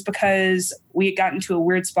 And it was because we had gotten to a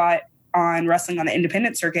weird spot on wrestling on the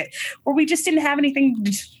independent circuit where we just didn't have anything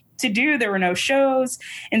to do. There were no shows.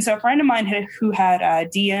 And so a friend of mine who had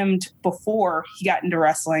DM'd before he got into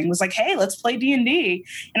wrestling was like, hey, let's play D&D.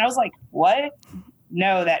 And I was like, what?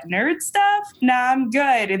 No, that nerd stuff? Nah, I'm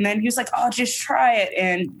good. And then he was like, oh, just try it.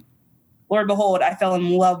 And Lord behold, I fell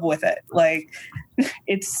in love with it. Like,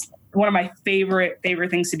 it's one of my favorite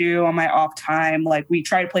things to do on my off time. Like, we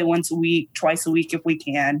try to play once a week, twice a week if we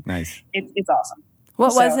can. Nice. It's awesome.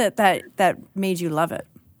 What was it that made you love it?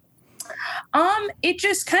 It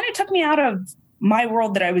just kind of took me out of my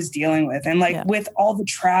world that I was dealing with. And like with all the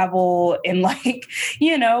travel and like,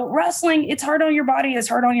 you know, wrestling, it's hard on your body, it's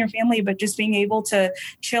hard on your family, but just being able to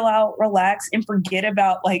chill out, relax, and forget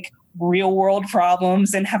about like real world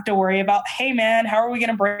problems and have to worry about, hey man, how are we going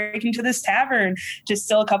to break into this tavern? Just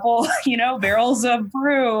still a couple, you know, barrels of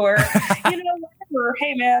brew or, you know, whatever.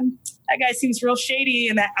 Hey man, that guy seems real shady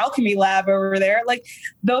in that alchemy lab over there. Like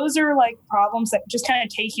those are like problems that just kind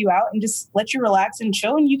of take you out and just let you relax and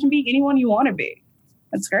chill, and you can be anyone you want to be.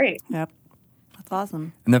 That's great. Yep. That's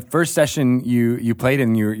awesome. And the first session you played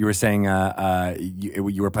in, you were saying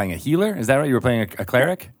you were playing a healer? Is that right? You were playing a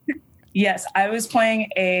cleric? Yes, I was playing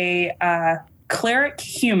a cleric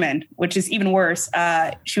human, which is even worse.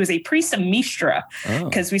 She was a priest of Mistra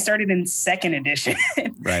because we started in 2nd edition.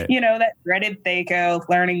 Right. You know, that dreaded Thaco,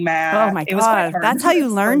 learning math. Oh my God. That's how you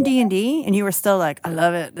learn D&D? And you were still like, I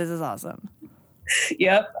love it. This is awesome.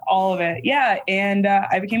 Yep, all of it. Yeah, and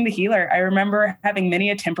I became the healer. I remember having many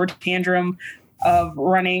a temper tantrum of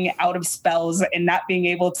running out of spells and not being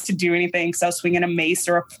able to do anything. So I was swinging a mace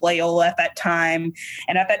or a flail at that time.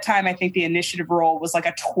 And at that time, I think the initiative roll was like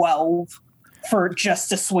a 12 for just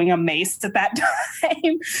to swing a mace at that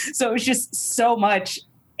time. So it was just so much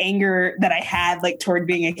anger that I had like toward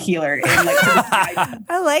being a healer. And like,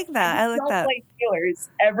 I like that. I like don't that. play healers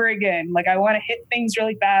ever again. Like I want to hit things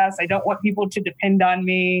really fast. I don't want people to depend on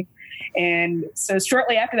me. And so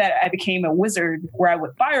shortly after that, I became a wizard where I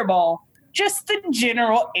would fireball just the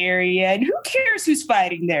general area. And who cares who's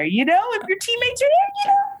fighting there? You know, if your teammates are there, you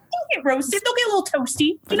know, they'll get roasted. They'll get a little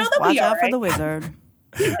toasty. You know, they'll watch be all out for right. the wizard.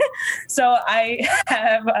 So I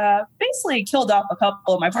have basically killed off a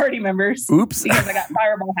couple of my party members. Oops. Because I got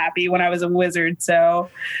fireball happy when I was a wizard. So,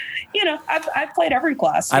 you know, I've played every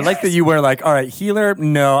class. I like that you were like, all right, healer,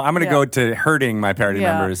 no, I'm going to go to hurting my party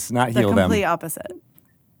members, not heal them. The complete opposite.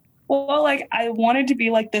 Well, like I wanted to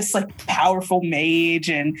be like this like powerful mage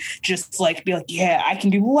and just like be like, yeah, I can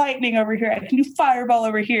do lightning over here. I can do fireball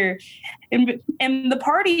over here. And the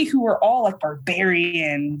party who were all like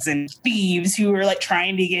barbarians and thieves who were like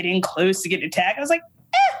trying to get in close to get attacked. I was like,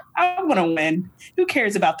 I want to win. Who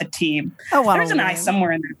cares about the team? There's an eye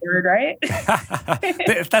somewhere in that word, right?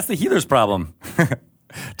 That's the healer's problem.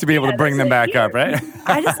 To be able to bring them back up, right?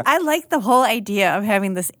 I like the whole idea of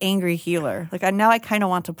having this angry healer. Like now I kind of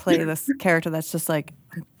want to play this character that's just like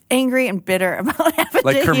angry and bitter about having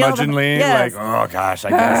like to heal them. curmudgeonly, Yes. like, oh gosh, I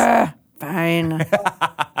guess. Fine.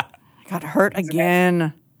 Got hurt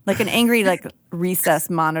again. Like an angry like recess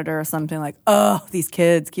monitor or something like, oh, these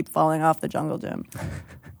kids keep falling off the jungle gym.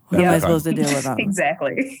 What am I supposed to deal with them?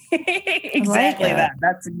 Exactly. Exactly that.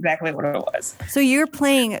 That's exactly what it was. So you're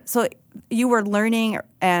playing, so you were learning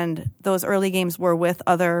and those early games were with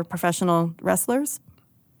other professional wrestlers?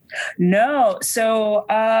 No. So,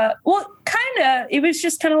 well, kind of, it was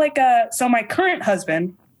just kind of like, so my current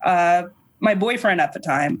husband, my boyfriend at the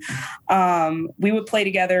time, we would play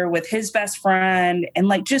together with his best friend and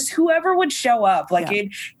like just whoever would show up. Like it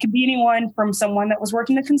could be anyone from someone that was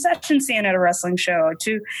working the concession stand at a wrestling show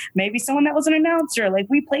to maybe someone that was an announcer. Like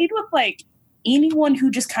we played with like anyone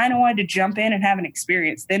who just kind of wanted to jump in and have an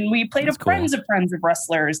experience. Then we played That's a friends of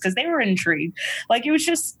wrestlers because they were intrigued. Like it was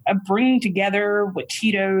just a bringing together with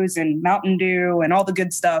Cheetos and Mountain Dew and all the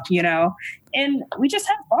good stuff, and we just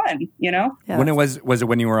had fun, Yeah. When it was it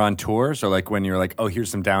when you were on tour? So like when you were like, oh,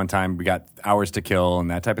 here's some downtime, we got hours to kill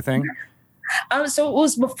and that type of thing? So it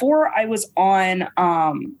was before I was on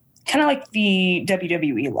kind of like the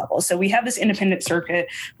WWE level. So we have this independent circuit,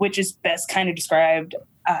 which is best kind of described,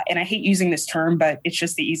 and I hate using this term, but it's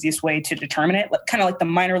just the easiest way to determine it, kind of like the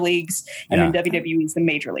minor leagues, and then WWE is the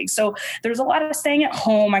major league. So there's a lot of staying at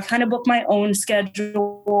home. I kind of book my own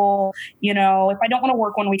schedule. If I don't want to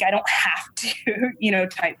work one week, I don't have to,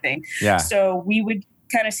 type thing. Yeah. So we would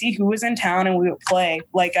kind of see who was in town and we would play.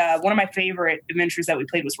 Like one of my favorite adventures that we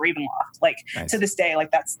played was Ravenloft. Like nice. To this day,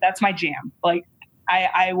 like that's my jam. Like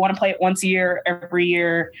I want to play it once a year, every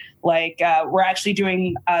year. Like we're actually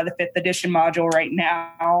doing the 5th edition module right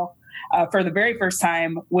now for the very first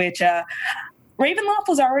time, which Ravenloft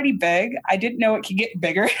was already big. I didn't know it could get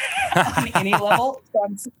bigger on any level.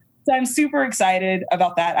 So I'm super excited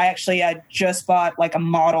about that. I actually just bought like a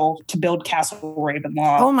model to build Castle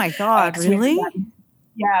Ravenloft. Oh my God, really?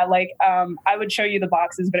 Yeah, like I would show you the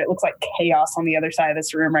boxes, but it looks like chaos on the other side of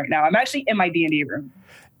this room right now. I'm actually in my D&D room.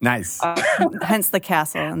 Nice. Hence the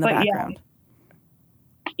castle in the background.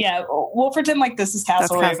 Yeah, we'll pretend like this is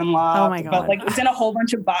Castle Ravenloft. Oh my God. But like it's in a whole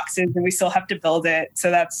bunch of boxes and we still have to build it. So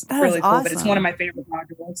that's really cool. Awesome. But it's one of my favorite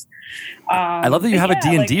modules. I love that you have a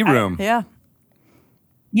D&D room. Yeah.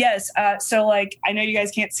 Yes. So like I know you guys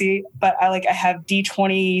can't see, but I have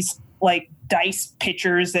D20s, like dice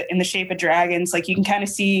pictures that in the shape of dragons. Like you can kind of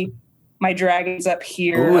see my dragons up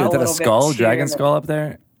here. Ooh, is that a skull? Dragon skull up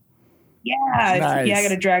there? Yeah, nice. Yeah, I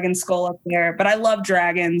got a dragon skull up there, but I love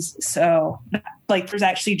dragons. So like there's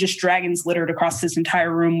actually just dragons littered across this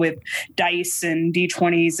entire room with dice and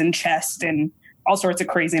D20s and chest and all sorts of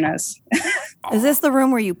craziness. Is this the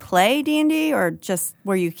room where you play D&D or just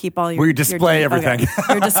where you keep all your... Where you display everything.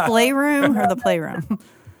 Okay. Your display room or the playroom?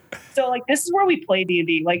 So like this is where we play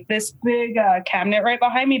D&D. Like this big cabinet right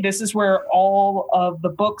behind me, this is where all of the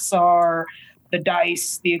books are, the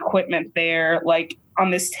dice, the equipment there. Like on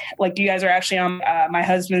this, like you guys are actually on, my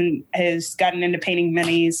husband has gotten into painting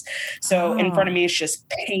minis. So in front of me is just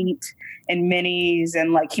paint and minis,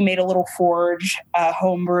 and like he made a little forge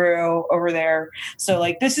homebrew over there. So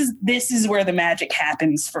like this is where the magic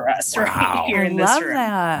happens for us right here in this room. I love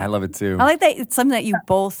that. I love it too. I like that it's something that you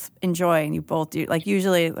both enjoy and you both do. Like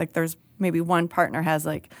usually like there's maybe one partner has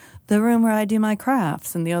like the room where I do my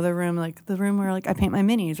crafts and the other room like the room where like I paint my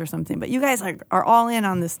minis or something. But you guys like are all in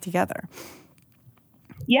on this together.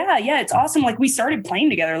 Yeah, it's awesome. Like we started playing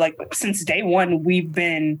together. Like since day one, we've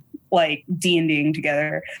been like D&Ding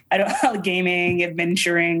together. I don't gaming,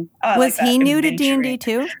 adventuring. Was he new to D&D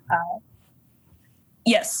too?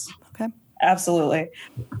 Yes. Okay. Absolutely.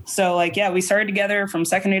 So like, yeah, we started together from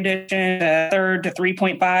 2nd edition to 3rd to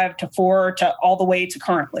 3.5 to 4 to all the way to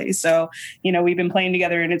currently. So, we've been playing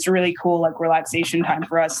together and it's a really cool, like relaxation time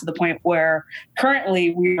for us to the point where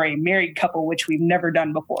currently we are a married couple, which we've never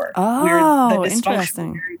done before. Oh, we're the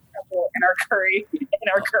interesting. married couple in our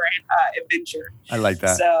current adventure. I like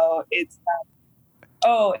that. So it's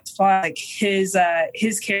fun. Like his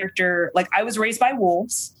character, like I was raised by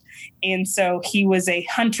wolves. And so he was a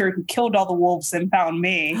hunter who killed all the wolves and found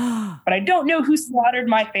me. But I don't know who slaughtered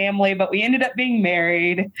my family, but we ended up being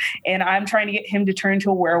married. And I'm trying to get him to turn into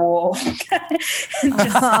a werewolf. And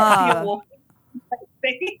just be a wolf.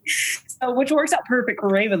 So, which works out perfect for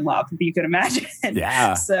Ravenloft, if you can imagine.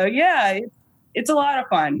 Yeah. So, yeah, it's a lot of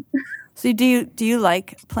fun. So do you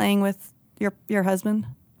like playing with your husband?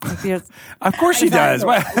 Like of course she does.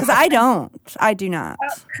 Because I don't. I do not.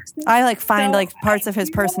 I like find like parts of his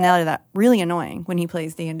personality that really annoying when he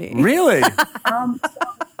plays D&D. Really?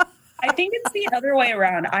 I think it's the other way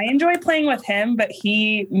around. I enjoy playing with him, but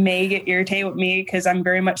he may get irritated with me because I'm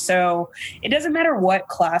very much so. It doesn't matter what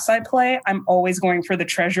class I play. I'm always going for the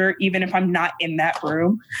treasure, even if I'm not in that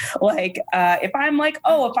room. Like if I'm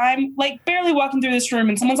like barely walking through this room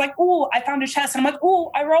and someone's like, "Oh, I found a chest," and I'm like, "Oh,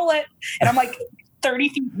 I roll it," and I'm like 30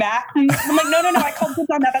 feet back. I'm like, no, I called dibs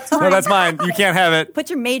on that. That's mine. No, that's mine. You can't have it.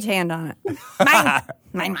 Put your mage hand on it.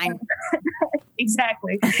 Mine.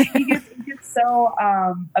 Exactly. He gets so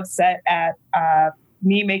upset at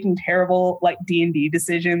me making terrible like D&D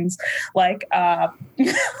decisions. Like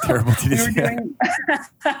terrible D&D.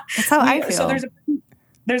 That's how I feel.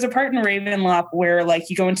 So there's a part in Ravenloft where like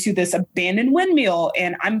you go into this abandoned windmill,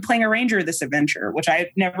 and I'm playing a ranger this adventure, which I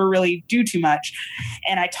never really do too much.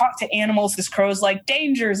 And I talk to animals. This crow's like,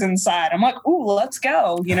 danger's inside. I'm like, ooh, let's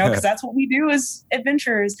go, because that's what we do as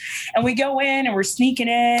adventurers. And we go in and we're sneaking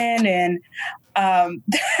in, and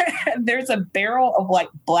there's a barrel of like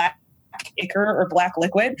black ichor or black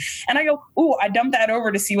liquid. And I go, ooh, I dumped that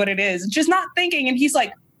over to see what it is. Just not thinking. And he's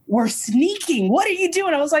like, we're sneaking. What are you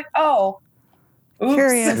doing? I was like, oh, oops.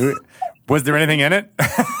 Curious. Was there anything in it?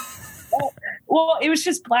 Well, it was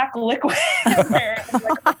just black liquid.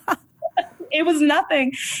 It was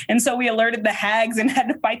nothing. And so we alerted the hags and had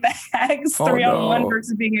to fight the hags 3-on-1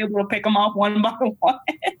 versus being able to pick them off one by one.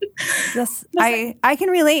 I can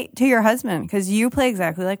relate to your husband because you play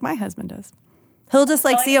exactly like my husband does. He'll just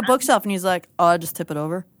like see a bookshelf and he's like, oh, I'll just tip it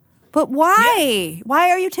over. But why? Yeah. Why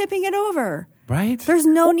are you tipping it over? Right. There's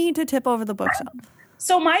no need to tip over the bookshelf.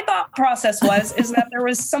 So my thought process is that there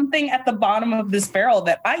was something at the bottom of this barrel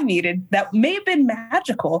that I needed that may have been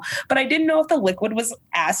magical, but I didn't know if the liquid was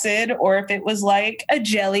acid or if it was like a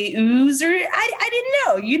jelly ooze, or I didn't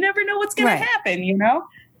know. You never know what's going to happen,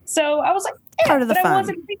 So I was like, part of the fun. I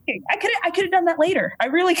wasn't thinking. I could have done that later. I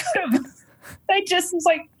really could have. I just was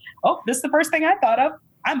like, oh, this is the first thing I thought of.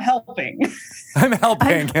 I'm helping. I'm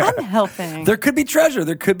helping. I'm helping. There could be treasure.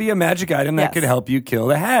 There could be a magic item that could help you kill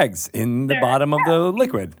the hags in the bottom of the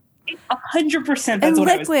liquid. 100%. And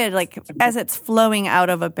liquid, like as it's flowing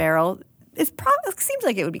out of a barrel, it seems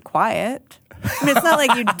like it would be quiet. I mean, it's not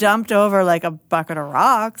like you dumped over like a bucket of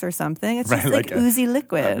rocks or something. It's just like oozy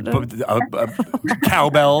liquid.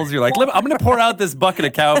 Cowbells. You're like, I'm going to pour out this bucket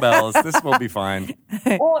of cowbells. This will be fine.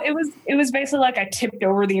 Well, it was basically like I tipped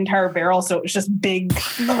over the entire barrel, so it was just big.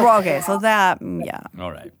 Okay, so that, yeah.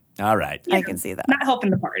 All right. I can see that. Not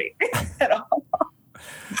helping the party at all.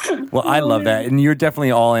 Well, I love that, and you're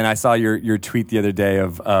definitely all in. I saw your tweet the other day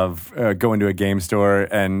of going to a game store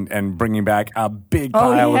and bringing back a big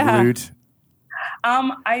pile of loot.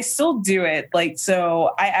 I still do it. Like,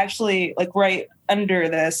 so I actually, like, right under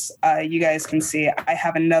this, you guys can see I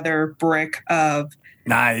have another brick of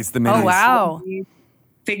nice. The minis. Oh, wow.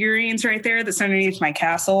 Figurines right there that's underneath my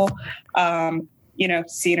castle.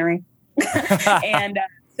 Scenery. And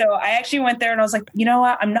so I actually went there and I was like, you know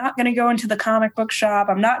what? I'm not going to go into the comic book shop.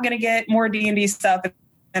 I'm not going to get more D&D stuff.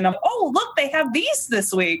 And I'm, oh, look, they have these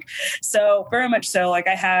this week. So very much so. Like,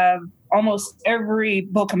 I have almost every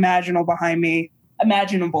book imaginable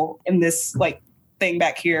in this like thing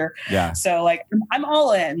back here. Yeah. So like I'm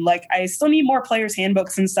all in. Like, I still need more players'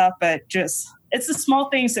 handbooks and stuff, but just it's the small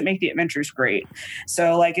things that make the adventures great.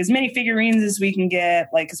 So like as many figurines as we can get,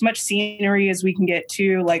 like as much scenery as we can get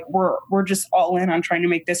too. Like we're just all in on trying to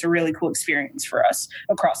make this a really cool experience for us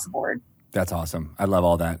across the board. That's awesome. I love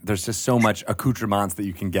all that. There's just so much accoutrements that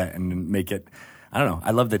you can get and make it. I don't know.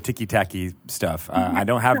 I love the ticky-tacky stuff. I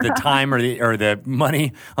don't have the time or the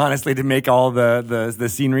money, honestly, to make all the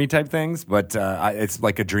scenery type things. But it's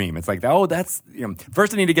like a dream. It's like, oh, that's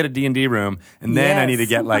first I need to get a D&D room, and then I need to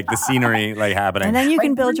get like the scenery like happening. And then you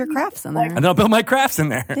can build your crafts in there. And then I'll build my crafts in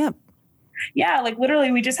there. Yeah. Yeah, like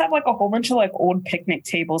literally we just have like a whole bunch of like old picnic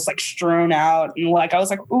tables like strewn out, and like I was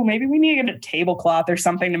like, ooh, maybe we need to get a tablecloth or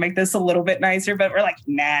something to make this a little bit nicer, but we're like,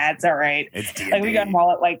 nah, it's all right. It's D&D. Like we got them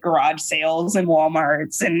all at like garage sales and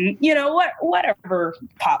Walmarts and whatever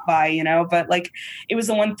pop by, but like it was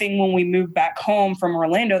the one thing when we moved back home from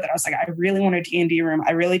Orlando that I was like, I really want a D&D room.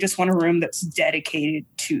 I really just want a room that's dedicated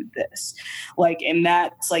to this. Like, and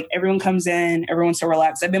that's like everyone comes in, everyone's so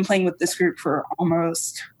relaxed. I've been playing with this group for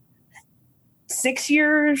almost 6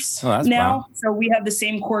 years now. Wow. So we have the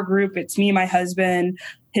same core group. It's me, my husband,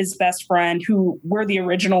 his best friend, who we're the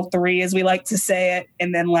original three, as we like to say it.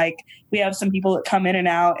 And then like we have some people that come in and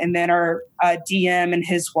out. And then our DM and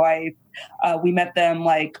his wife, we met them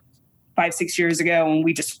like 5-6 years ago, and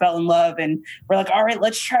we just fell in love. And we're like, all right,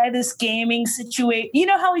 let's try this gaming situation. You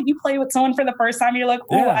know how you play with someone for the first time, and you're like,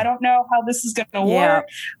 oh, I don't know how this is going to work.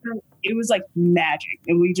 It was like magic,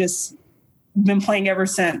 and we just been playing ever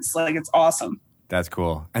since. Like, it's awesome. That's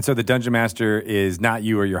cool. And so the Dungeon Master is not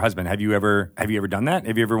you or your husband. Have you ever done that?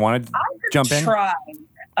 Have you ever wanted to jump in?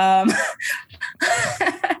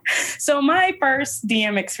 So my first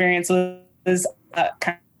DM experience was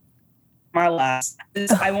kind of my last.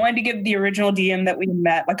 I wanted to give the original DM that we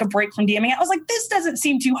met like a break from DMing. I was like, this doesn't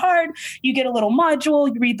seem too hard. You get a little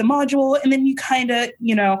module, you read the module, and then you kind of,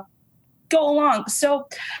 go along. So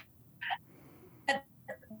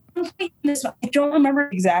I don't remember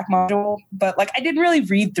the exact module, but like I didn't really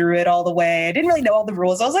read through it all the way. I didn't really know all the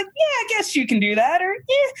rules. I was like, yeah, I guess you can do that, or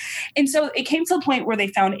yeah. And so it came to the point where they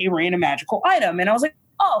found a random magical item, and I was like,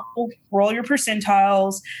 oh, well, roll your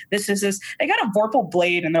percentiles. This is this. They got a Vorpal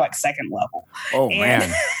blade and they're like second level. Oh,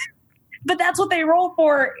 man. But that's what they roll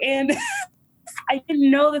for. And I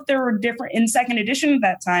didn't know that there were different, in second edition at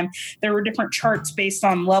that time, there were different charts based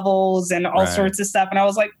on levels and all sorts of stuff. And I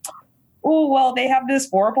was like, oh, well, they have this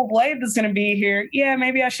Vorpal blade that's going to be here. Yeah,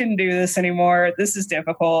 maybe I shouldn't do this anymore. This is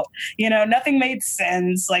difficult. Nothing made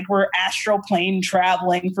sense. Like we're astral plane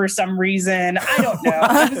traveling for some reason. I don't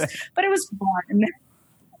know. But it was fun.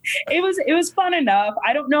 It was fun enough.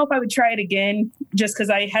 I don't know if I would try it again just because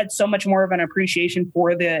I had so much more of an appreciation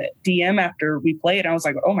for the DM after we played. I was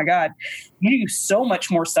like, oh my God, you do so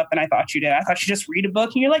much more stuff than I thought you did. I thought you just read a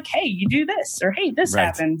book and you're like, hey, you do this, or hey, this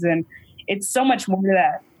happens. And it's so much more to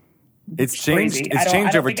that. It's changed. Crazy. It's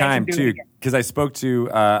changed over think I time can do too. it again. Because I spoke to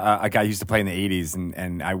a guy who used to play in the '80s,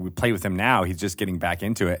 and I would play with him now. He's just getting back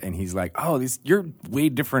into it, and he's like, "Oh, you're way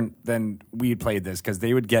different than we had played this." Because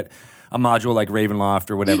they would get a module like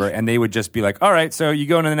Ravenloft or whatever, and they would just be like, "All right, so you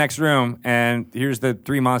go into the next room, and here's the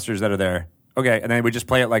 3 monsters that are there." Okay, and then they would just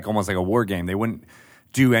play it like almost like a war game. They wouldn't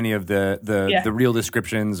do any of the real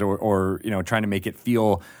descriptions or trying to make it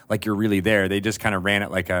feel like you're really there. They just kind of ran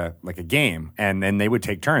it like a game, and then they would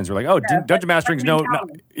take turns. We're like, oh, Dungeon Mastering's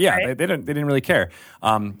right? they didn't really care.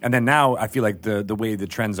 And then now I feel like the way the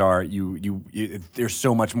trends are, there's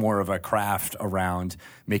so much more of a craft around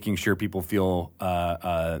making sure people feel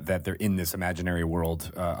that they're in this imaginary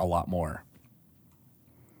world a lot more.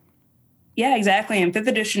 Yeah, exactly. And 5th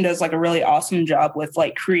edition does like a really awesome job with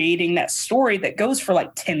like creating that story that goes for like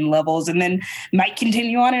 10 levels and then might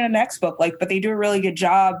continue on in a next book. But they do a really good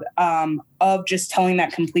job of just telling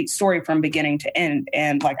that complete story from beginning to end.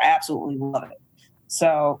 And like, I absolutely love it.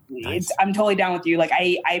 So I'm totally down with you. Like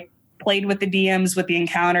I played with the DMs with the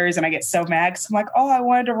encounters and I get so mad because I'm like, oh, I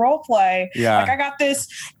wanted to role play. Yeah. Like I got this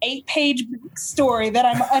 8-page story that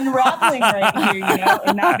I'm unraveling right here,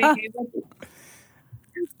 and not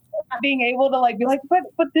being able to like be like,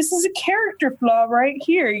 but this is a character flaw right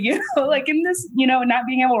here, like in this, not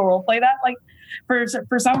being able to role play that, like for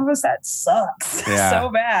some of us that sucks so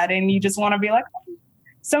bad, and you just want to be like,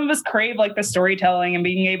 some of us crave like the storytelling and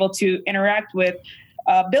being able to interact with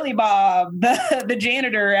Billy Bob, the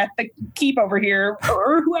janitor at the keep over here,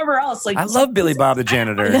 or whoever else. Like I love Billy Bob the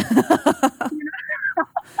janitor.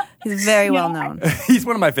 He's very well known. He's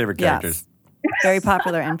one of my favorite characters. Yes. Very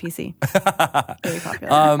popular NPC. Very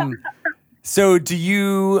popular. So do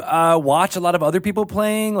you watch a lot of other people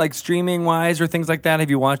playing, like streaming wise or things like that?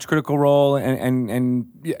 Have you watched Critical Role and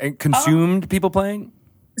consumed people playing?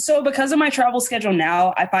 So because of my travel schedule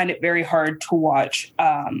now, I find it very hard to watch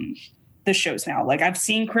the shows now. Like I've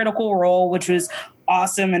seen Critical Role, which was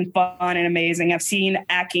awesome and fun and amazing. I've seen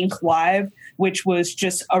Ack Inc. live, which was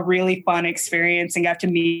just a really fun experience, and got to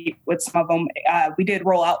meet with some of them. We did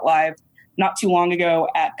Roll Out live not too long ago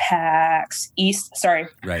at PAX East. Sorry.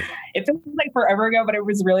 Right. It feels like forever ago, but it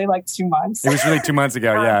was really like 2 months. It was really 2 months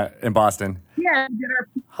ago, in Boston. Yeah, we did our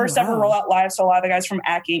first ever rollout live. So a lot of the guys from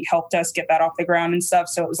Ack Inc. helped us get that off the ground and stuff.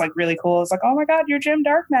 So it was like really cool. It was like, oh my God, you're Jim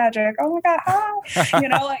Dark Magic. Oh my God, hi.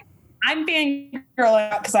 Like I'm being girl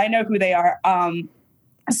out because I know who they are.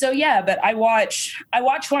 So yeah, but I watch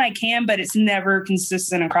when I can, but it's never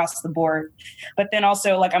consistent across the board. But then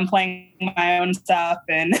also like I'm playing my own stuff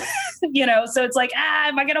and, so it's like,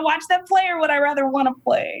 am I going to watch them play or would I rather want to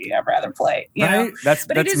play? I'd rather play, right? That's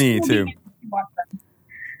me cool too.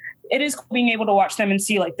 It is cool being able to watch them and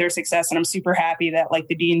see like their success. And I'm super happy that like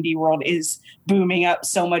the D&D world is booming up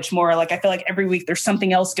so much more. Like I feel like every week there's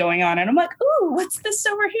something else going on and I'm like, ooh, what's this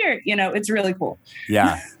over here? It's really cool.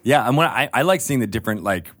 Yeah. Yeah. And I like seeing the different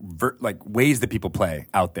like ways that people play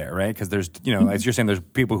out there, right? Because there's, as you're saying, there's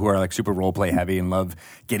people who are like super role play heavy and love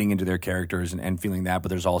getting into their characters and feeling that. But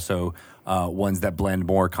there's also ones that blend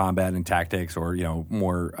more combat and tactics or,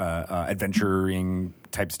 more adventuring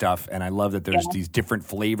type stuff. And I love that there's these different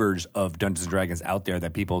flavors of Dungeons and Dragons out there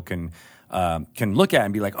that people can look at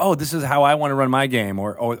and be like, oh, this is how I want to run my game,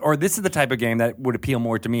 or this is the type of game that would appeal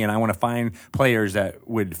more to me, and I want to find players that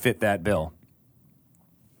would fit that bill.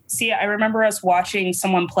 See, I remember us watching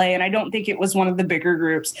someone play, and I don't think it was one of the bigger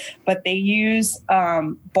groups, but they use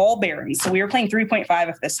ball bearings. So we were playing 3.5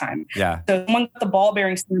 at this time. Yeah. So someone got the ball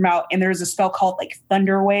bearings threw them out, and there's a spell called like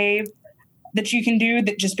Thunder Wave that you can do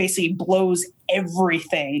that just basically blows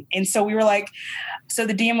everything. And so we were like, so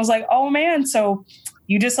the DM was like, oh man, so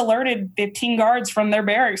you just alerted 15 guards from their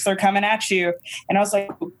barracks. They're coming at you. And I was like,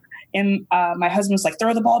 and my husband was like,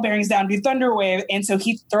 throw the ball bearings down, do Thunder Wave. And so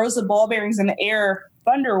he throws the ball bearings in the air,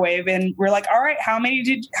 Thunder Wave. And we're like, all right, how many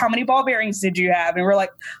ball bearings did you have? And we're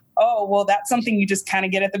like, oh, well, that's something you just kind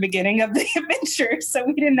of get at the beginning of the adventure. So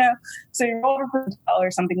we didn't know. So you rolled a percentile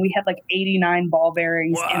or something. We had like 89 ball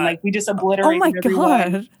bearings, and like we just obliterated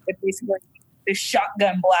everyone with basically this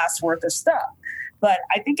shotgun blast worth of stuff. But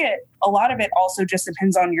I think a lot of it also just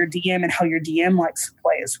depends on your DM and how your DM likes to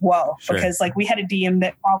play as well. Sure. Because like we had a DM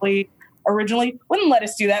that probably originally wouldn't let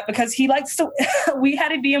us do that because he likes to. We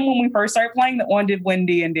had a DM when we first started playing that wanted to win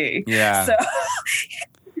D&D. Yeah.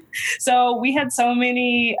 So we had so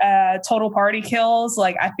many total party kills.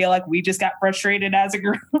 Like I feel like we just got frustrated as a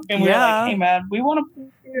group, and we were like, "Hey man, we want to play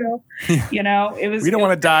too." You know, it was. We don't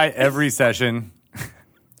want to die every session.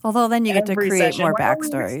 Although then you get to create more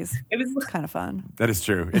backstories. It was kind of fun. That is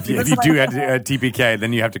true. If you do a TPK,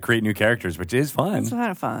 then you have to create new characters, which is fun. It's kind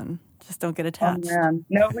of fun. Just don't get attached. Oh, man.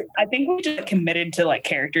 No, I think we just committed to like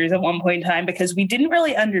characters at one point in time because we didn't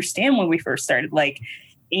really understand when we first started.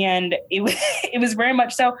 And it was very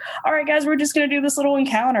much so, all right, guys, we're just going to do this little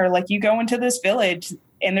encounter. Like you go into this village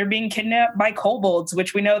and they're being kidnapped by kobolds,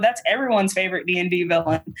 which we know that's everyone's favorite D&D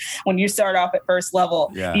villain when you start off at first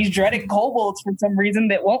level. Yeah. These dreaded kobolds for some reason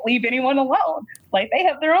that won't leave anyone alone. Like they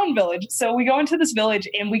have their own village. So we go into this village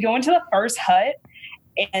and we go into the first hut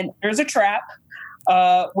and there's a trap.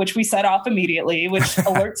 Which we set off immediately, which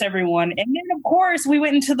alerts everyone. And then, of course, we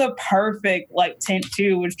went into the perfect like tent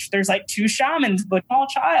too, which there's like 2 shamans, but small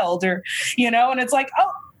child, or and it's like,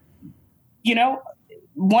 oh,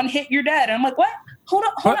 one hit, you're dead. And I'm like, what? Hold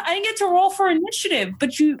on. I didn't get to roll for initiative,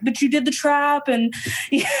 but you did the trap, and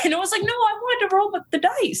I was like, no, I wanted to roll with the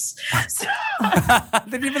dice. So,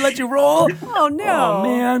 they didn't even let you roll. Oh no, oh,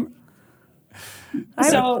 man.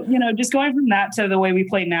 So, just going from that to the way we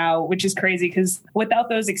play now, which is crazy because without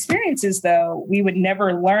those experiences, though, we would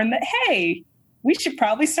never learn that, hey, we should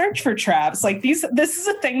probably search for traps. Like this is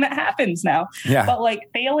a thing that happens now. Yeah. But like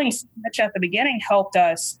failing so much at the beginning helped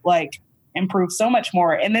us like improve so much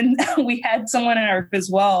more. And then we had someone in our group as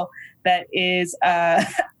well that is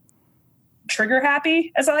trigger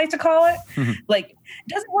happy, as I like to call it. Like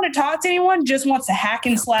doesn't want to talk to anyone, just wants to hack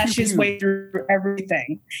and slash his way through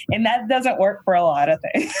everything. And that doesn't work for a lot of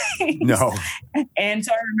things. No. And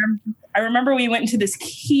so I remember we went into this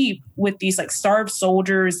keep with these like starved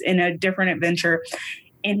soldiers in a different adventure.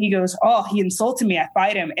 And he goes, oh, he insulted me. I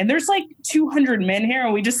fight him. And there's like 200 men here.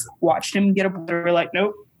 And we just watched him get up. We're like,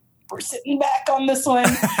 nope, we're sitting back on this one,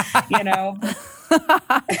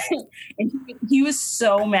 And he was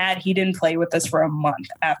so mad he didn't play with us for a month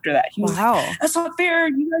after that. He was like, that's not fair.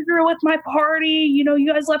 You guys were with my party. You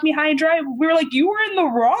guys left me high and dry. We were like, you were in the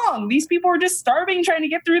wrong. These people are just starving, trying to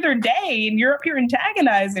get through their day. And you're up here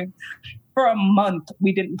antagonizing. For a month,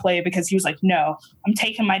 we didn't play because he was like, no, I'm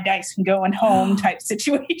taking my dice and going home type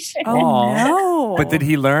situation. Oh, no. But did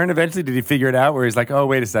he learn eventually? Did he figure it out where he's like, oh,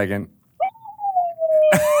 wait a second.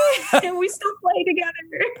 And we still play together.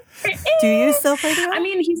 Do you still play together? I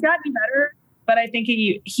mean, he's gotten better, but I think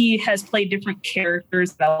he has played different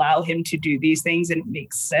characters that allow him to do these things, and it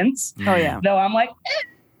makes sense. Oh, yeah. Though I'm like,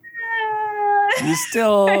 you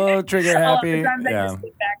still trigger happy. I just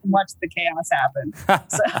sit back and watch the chaos happen.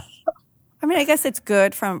 So. I mean, I guess it's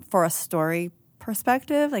good for a story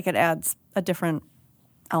perspective. Like it adds a different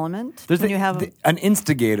element. There's an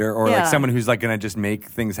instigator or like someone who's like going to just make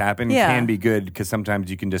things happen can be good because sometimes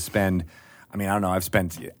you can just spend. I mean, I don't know. I've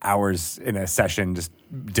spent hours in a session just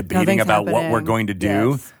debating about what we're going to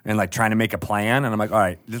do and like trying to make a plan. And I'm like, all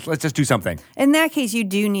right, let's just do something. In that case, you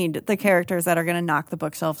do need the characters that are going to knock the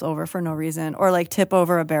bookshelves over for no reason or like tip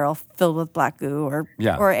over a barrel filled with black goo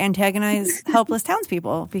or antagonize helpless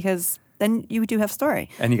townspeople because then you do have story.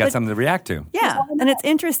 And you got something to react to. Yeah. And it's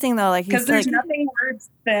interesting, though. Like because there's nothing worse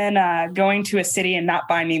than going to a city and not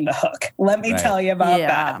finding the hook. Let me tell you about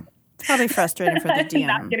that. It's probably frustrating for the DM,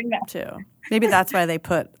 not getting that. Too. Maybe that's why they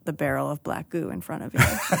put the barrel of black goo in front of you.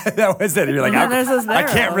 That was it. You're like, I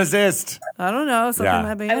can't resist. I don't know. Something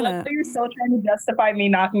might be in it. I love that you're still trying to justify me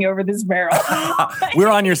knocking over this barrel. We're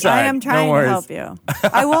on your side. I am trying to help you.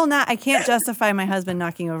 I will not. I can't justify my husband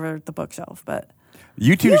knocking over the bookshelf, but...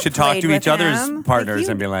 You two should talk to each other's partners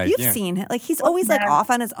and be like, you've seen him. Like, he's always like off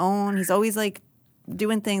on his own. He's always like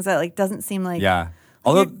doing things that like doesn't seem like. Yeah.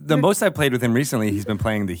 Although the most I've played with him recently, he's been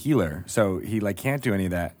playing the healer. So he like can't do any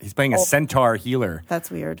of that. He's playing a centaur healer. That's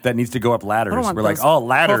weird. That needs to go up ladders. We're like,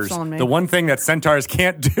 ladders. The one thing that centaurs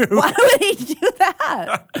can't do. Why would he do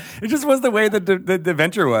that? It just was the way that the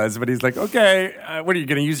adventure was. But he's like, okay, what are you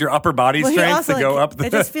going to use your upper body strength to go up? It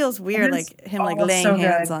just feels weird, like him like laying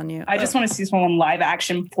hands on you. I just want to see someone live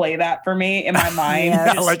action play that for me in my mind.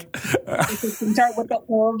 Yeah, like centaur with the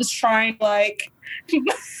orbs trying like.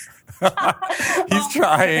 He's Made me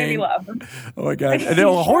trying. laugh. Oh my god! And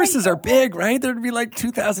horses are big, right? There'd be like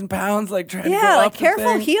 2,000 pounds, like trying to go like up the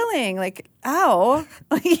careful thing. healing. Like, ow,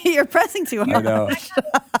 you're pressing too hard. I know.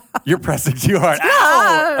 You're pressing too hard. Ow!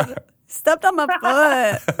 Ah, stepped on my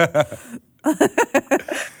foot.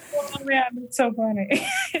 Oh man, it's so funny.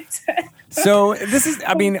 So this is,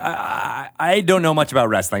 I mean, I don't know much about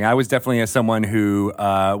wrestling. I was definitely someone who,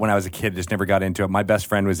 when I was a kid, just never got into it. My best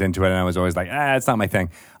friend was into it, and I was always like, it's not my thing.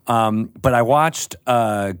 But I watched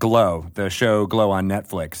Glow, the show Glow on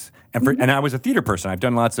Netflix. And I was a theater person. I've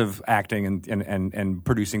done lots of acting and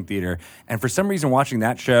producing theater. And for some reason, watching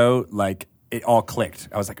that show, like, it all clicked.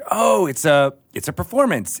 I was like, oh, it's a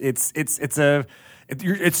performance. It's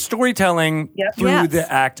storytelling through the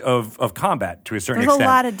act of combat to a certain There's extent.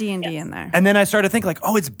 a lot of D&D in there. And then I started to think, like,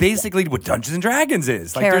 oh, it's basically what Dungeons and Dragons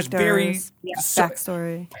is. Like, there's very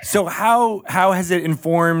backstory. So how has it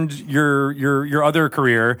informed your other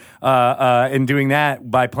career in doing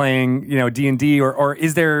that by playing D&D, or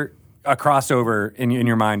is there a crossover in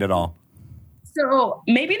your mind at all? So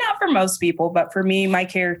maybe not for most people, but for me, my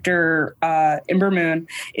character, Ember Moon,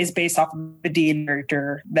 is based off of the D&D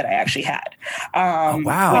character that I actually had. Wow. Which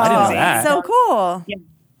I didn't know is that. So cool.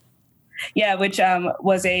 Yeah, which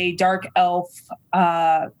was a dark elf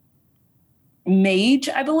mage,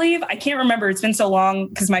 I believe. I can't remember. It's been so long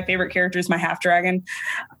because my favorite character is my half dragon.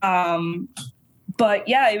 But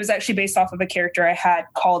yeah, it was actually based off of a character I had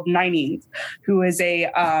called Nynaeve, who is a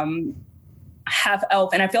half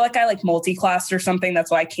elf, and I feel like I like multi-classed or something. That's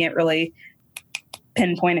why I can't really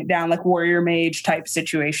pinpoint it down, like warrior mage type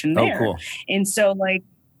situation there. Oh, cool. And so like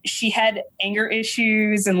she had anger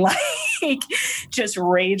issues and like just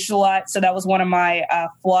raged a lot. So that was one of my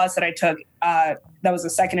flaws that I took. That was a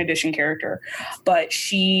second edition character, but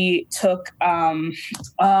she took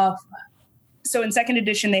so in second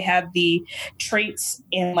edition they have the traits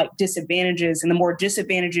and like disadvantages, and the more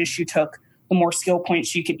disadvantages you took, the more skill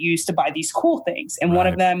points you could use to buy these cool things. And one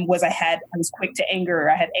of them was I was quick to anger.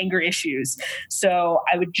 I had anger issues. So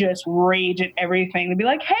I would just rage at everything. They'd be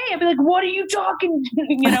like, hey, I'd be like, what are you talking?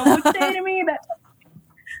 What's say to me?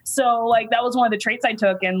 So like, that was one of the traits I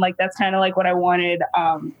took. And like, that's kind of like what I wanted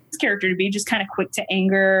this character to be, just kind of quick to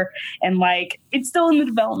anger. And like, it's still in the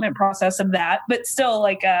development process of that, but still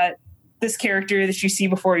like this character that you see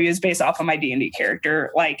before you is based off of my D&D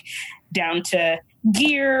character, like down to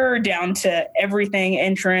gear, down to everything,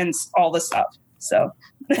 entrance, all the stuff. So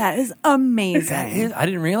that is amazing. I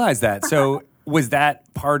didn't realize that. So was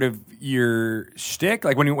that part of your shtick?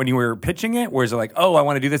 Like when you were pitching it, or is it like, oh, I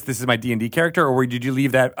want to do this. This is my D&D character, or did you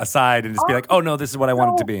leave that aside and just be like, oh no, this is what I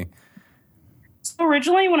want it to be? So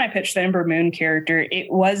originally when I pitched the Ember Moon character,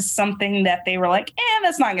 it was something that they were like,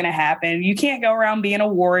 that's not going to happen. You can't go around being a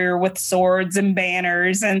warrior with swords and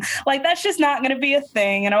banners. And like, that's just not going to be a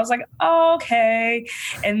thing. And I was like, oh, okay.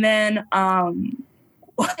 And then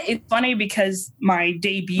it's funny because my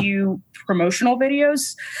debut promotional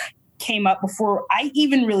videos came up before I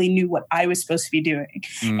even really knew what I was supposed to be doing.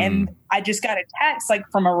 And I just got a text like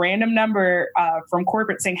from a random number from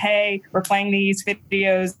corporate saying, hey, we're playing these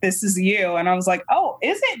videos. This is you. And I was like, oh,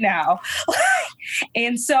 is it now?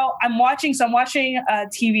 And so I'm watching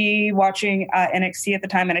TV, watching NXT at the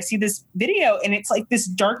time. And I see this video and it's like this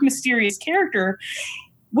dark, mysterious character,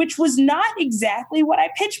 which was not exactly what I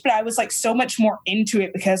pitched, but I was like so much more into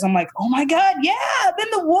it because I'm like, oh my God, yeah, I'm in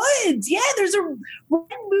the woods. Yeah, there's a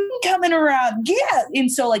red moon coming around. Yeah. And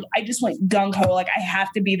so like, I just went gung ho. Like I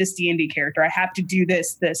have to be this D&D character. I have to do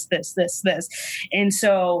this. And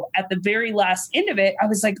so at the very last end of it, I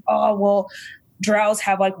was like, oh, well, drows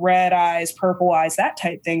have like red eyes, purple eyes, that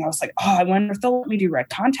type thing. I was like, oh, I wonder if they'll let me do red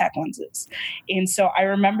contact lenses. And so I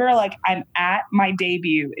remember like I'm at my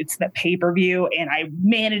debut, it's the pay-per-view, and I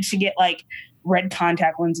managed to get like red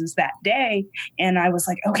contact lenses that day. And I was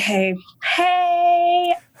like, okay,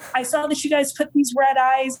 hey, I saw that you guys put these red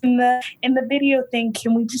eyes in the video thing.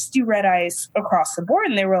 Can we just do red eyes across the board?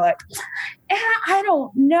 And they were like, I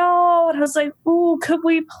don't know. And I was like, ooh, could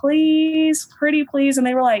we please, pretty please? And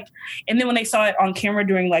they were like, and then when they saw it on camera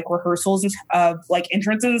doing like rehearsals of like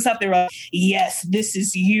entrances and stuff, they were like, yes, this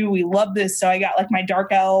is you. We love this. So I got like my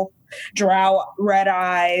dark elf drow red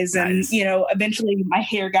eyes, and nice. Eventually my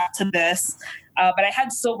hair got to this, but I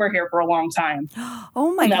had silver hair for a long time.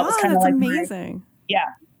 Oh my God, that's like amazing.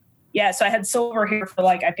 Yeah, so I had silver hair for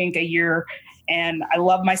like I think a year, and I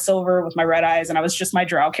love my silver with my red eyes, and I was just my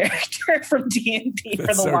drow character from D&D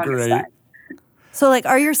for the longest time. So like,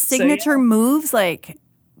 are your signature moves like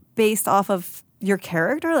based off of your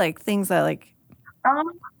character, like things that like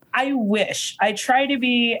I wish. I try to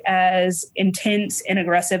be as intense and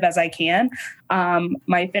aggressive as I can.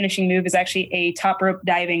 My finishing move is actually a top rope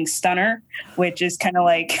diving stunner, which is kind of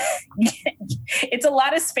like, it's a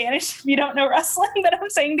lot of Spanish if you don't know wrestling that I'm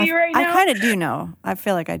saying to you right now. I kind of do know. I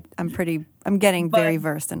feel like I'm getting very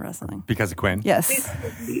versed in wrestling. Because of Quinn? Yes.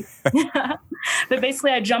 But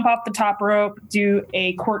basically I jump off the top rope, do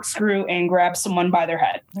a corkscrew, and grab someone by their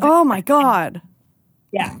head. Oh my God.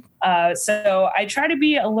 Yeah. So I try to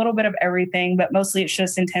be a little bit of everything, but mostly it's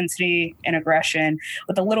just intensity and aggression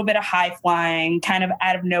with a little bit of high flying, kind of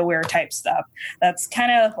out of nowhere type stuff. That's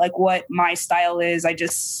kind of like what my style is. I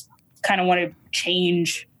just kind of want to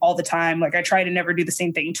change all the time. Like I try to never do the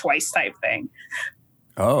same thing twice type thing.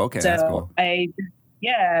 Oh, okay. So That's cool. I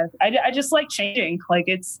just like changing. Like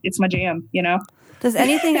it's my jam, you know? Does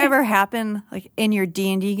anything ever happen like in your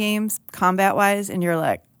D&D games combat wise and you're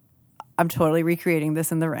like, I'm totally recreating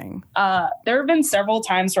this in the ring? There have been several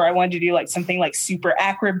times where I wanted to do like something like super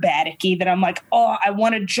acrobatic-y that I'm like, oh, I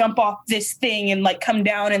want to jump off this thing and like come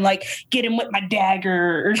down and like get him with my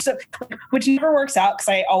dagger or something, which never works out because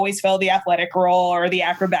I always fail the athletic roll or the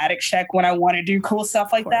acrobatic check when I want to do cool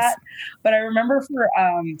stuff like that. But I remember for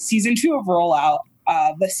season 2 of Rollout,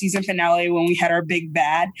 the season finale when we had our big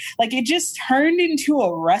bad, like it just turned into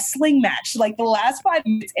a wrestling match. Like the last 5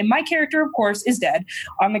 minutes, and my character, of course, is dead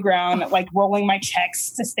on the ground, like rolling my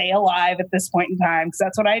checks to stay alive at this point in time because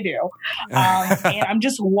that's what I do. And I'm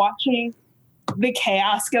just watching the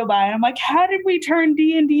chaos go by. And I'm like, how did we turn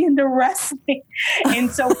D&D into wrestling? And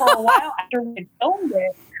so for a while after we had filmed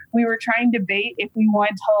it, we were trying to debate if we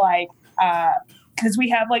wanted to like, because we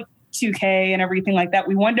have like 2K and everything like that.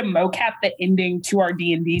 We wanted to mocap the ending to our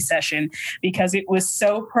D&D session because it was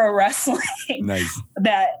so pro wrestling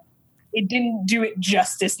that it didn't do it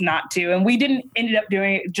justice not to. And we didn't ended up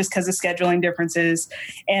doing it just because of scheduling differences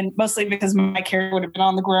and mostly because my character would have been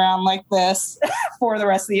on the ground like this for the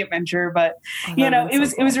rest of the adventure. But you know, it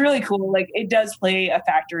was really cool. Like it does play a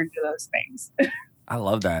factor into those things. I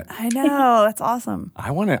love that. I know. That's awesome.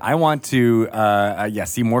 I want to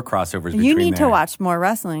see more crossovers. You need to watch more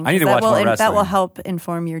wrestling. I need to watch more wrestling. That will help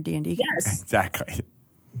inform your D&D games. Yes. Exactly.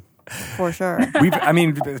 For sure.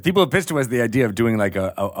 People have pitched to us the idea of doing like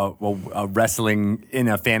a wrestling in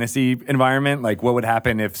a fantasy environment. Like what would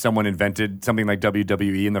happen if someone invented something like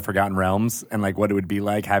WWE in the Forgotten Realms and like what it would be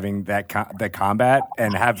like having that combat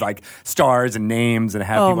and have like stars and names and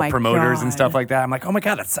have people promoters and stuff like that. I'm like, oh my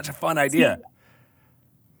God, that's such a fun idea.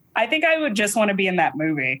 I think I would just want to be in that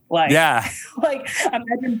movie. Like, yeah. Like,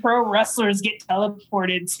 imagine pro wrestlers get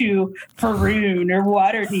teleported to Faroon or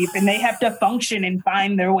Waterdeep and they have to function and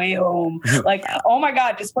find their way home. Like, oh my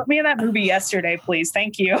God, just put me in that movie yesterday, please.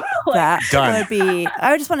 Thank you. That Done. would be,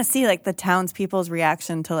 I would just want to see like the townspeople's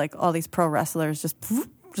reaction to like all these pro wrestlers just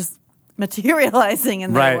materializing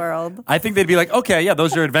in their world. I think they'd be like, okay, yeah,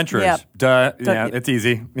 those are adventurers. Yep. Duh. Yeah, it's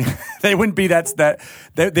easy. They wouldn't be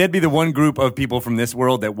they'd be the one group of people from this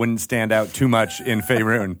world that wouldn't stand out too much in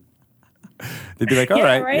Faerun. They'd be like, all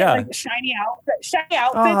right. Yeah. Like shiny outfits.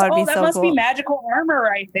 Oh, that so must cool. be magical armor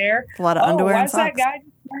right there. A lot of underwear and why's that socks. guy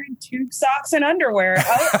just wearing tube socks and underwear?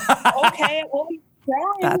 Oh, okay, well, he's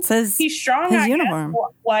strong. He's strong. His I uniform. Guess.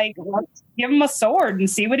 Like, let's give him a sword and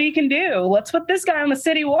see what he can do. Let's put this guy on the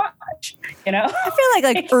city watch. You know, I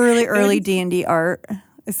feel like early D&D art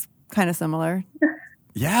is kind of similar.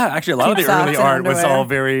 Yeah, actually, a lot of the early art was all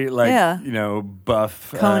very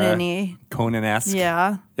buff, Conan-esque.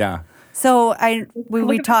 Yeah. Yeah. So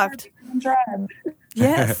we talked.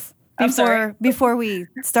 Yes. Sorry. Before we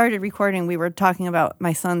started recording, we were talking about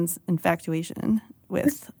my son's infatuation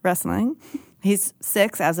with wrestling. He's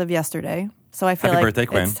 6 as of yesterday, so I feel Happy like birthday,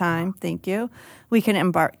 Quinn. It's time. Thank you. We can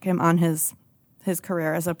embark him on his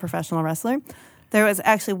career as a professional wrestler. There was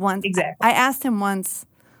actually once I asked him once,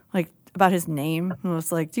 like about his name, and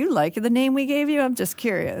was like, "Do you like the name we gave you? I'm just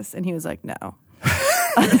curious." And he was like, "No."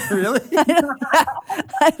 Really?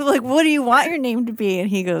 I'm like, "What do you want your name to be?" And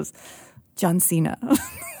he goes, "John Cena."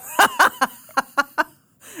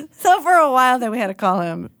 So for a while, then we had to call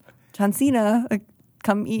him John Cena. Like,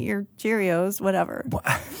 come eat your Cheerios, whatever.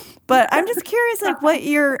 But I'm just curious, like,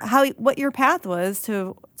 what your path was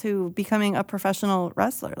to becoming a professional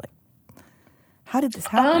wrestler. Like, how did this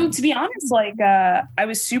happen? To be honest, like, I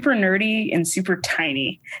was super nerdy and super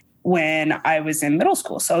tiny when I was in middle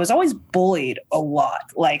school. So I was always bullied a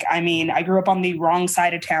lot. Like, I mean, I grew up on the wrong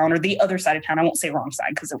side of town, or the other side of town. I won't say wrong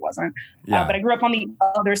side because it wasn't. Yeah. But I grew up on the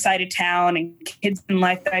other side of town, and kids in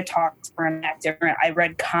life that I talked to were act different. I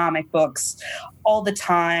read comic books all the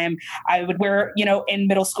time. I would wear, in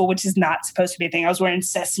middle school, which is not supposed to be a thing, I was wearing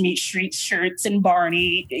Sesame Street shirts and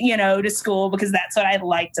Barney, to school because that's what I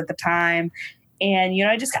liked at the time. And,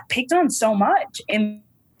 I just got picked on so much. And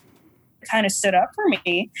kind of stood up for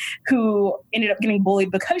me, who ended up getting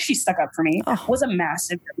bullied because she stuck up for me, was a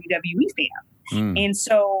massive WWE fan. And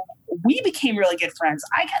so we became really good friends.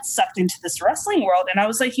 I got sucked into this wrestling world, and I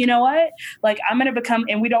was like, you know what? Like, I'm going to become,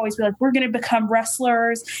 and we'd always be like, we're going to become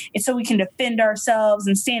wrestlers, and so we can defend ourselves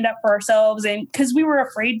and stand up for ourselves. And because we were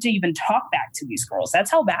afraid to even talk back to these girls.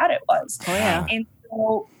 That's how bad it was. Oh, yeah. And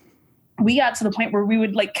so we got to the point where we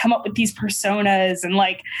would like come up with these personas and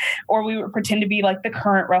like, or we would pretend to be like the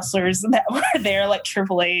current wrestlers that were there, like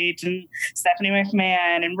Triple H and Stephanie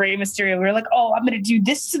McMahon and Rey Mysterio. We were like, oh, I'm going to do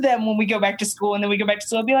this to them when we go back to school. And then we go back to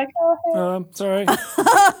school and be like, oh, hey. Sorry.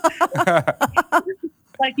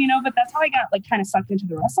 Like, but that's how I got like kind of sucked into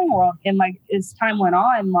the wrestling world. And like, as time went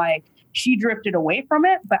on, like she drifted away from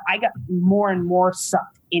it, but I got more and more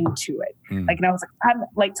sucked into it. Like, and I was like, I'm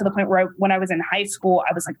like to the point where when I was in high school,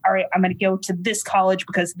 I was like, all right, I'm going to go to this college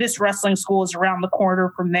because this wrestling school is around the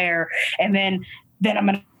corner from there. And then I'm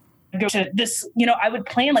going to go to this, I would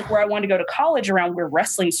plan like where I wanted to go to college around where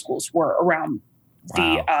wrestling schools were around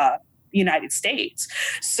the United States.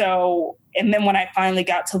 So, and then when I finally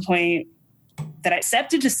got to the point that I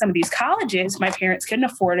accepted to some of these colleges, my parents couldn't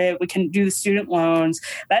afford it. We couldn't do the student loans,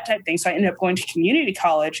 that type of thing. So I ended up going to community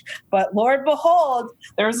college. But Lord behold,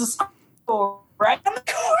 there was a school right on the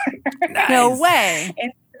corner. Nice. No way.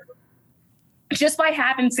 And just by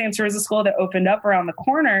happenstance, there was a school that opened up around the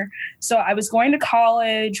corner. So I was going to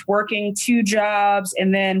college, working 2 jobs,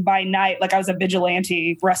 and then by night, like I was a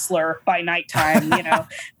vigilante wrestler by nighttime,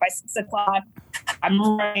 by 6 o'clock,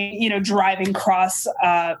 I'm running, driving across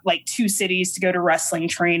like 2 cities to go to wrestling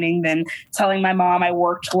training, then telling my mom I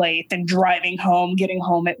worked late, then driving home, getting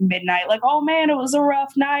home at midnight, like, oh man, it was a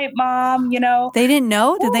rough night, Mom, They didn't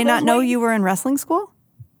know? Did they not know you were in wrestling school?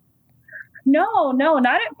 No,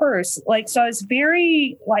 not at first. Like, so I was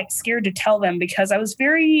very like scared to tell them because I was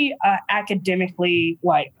very academically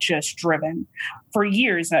like just driven for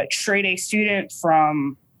years, a straight A student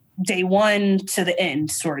from day one to the end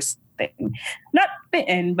sort of thing. Not the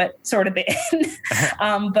end, but sort of the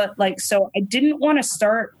end. But like, so I didn't want to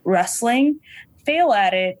start wrestling, fail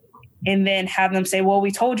at it, and then have them say, well, we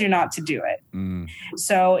told you not to do it.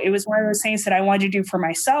 So it was one of those things that I wanted to do for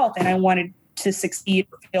myself, and I wanted to succeed,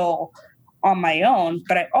 feel on my own,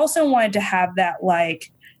 but I also wanted to have that,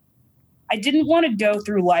 like, I didn't want to go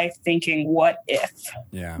through life thinking, what if?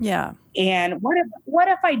 Yeah. And what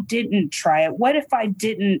if I didn't try it? What if I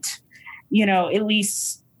didn't, at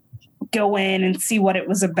least go in and see what it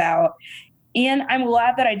was about? And I'm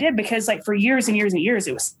glad that I did, because like for years and years and years,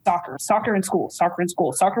 it was soccer in school.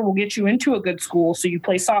 Soccer will get you into a good school. So you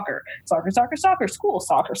play soccer, school,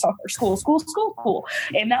 school.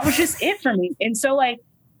 And that was just it for me. And so like,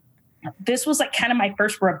 this was like kind of my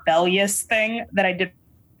first rebellious thing that I did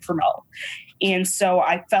for Mel. And so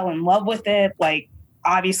I fell in love with it. Like,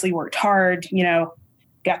 obviously worked hard,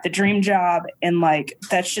 got the dream job. And like,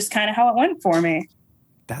 that's just kind of how it went for me.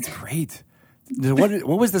 That's great.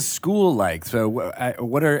 What was the school like? So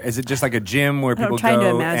is it just like a gym where people trying to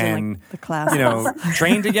go imagine, and, like, the classes.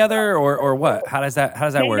 train together or what? How does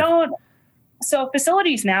that work? So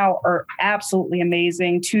facilities now are absolutely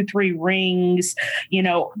amazing. 2-3 rings,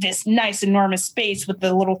 this nice enormous space with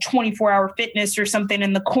the little 24-hour fitness or something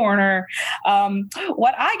in the corner.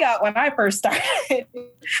 What I got when I first started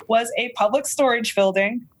was a public storage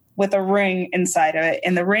building with a ring inside of it.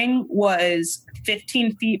 And the ring was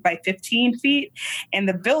 15 feet by 15 feet. And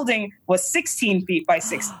the building was 16 feet by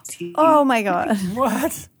 16. Oh my God.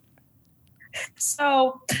 What?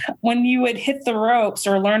 So when you would hit the ropes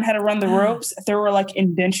or learn how to run the ropes, there were like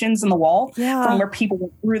indentions in the wall from where people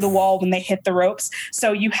went through the wall when they hit the ropes.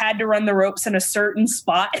 So you had to run the ropes in a certain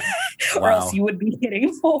spot or else you would be hitting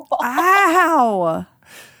the wall. Ow.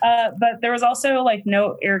 But there was also like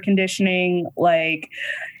no air conditioning. Like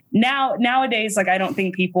nowadays, like I don't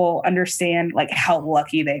think people understand like how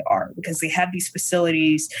lucky they are, because they have these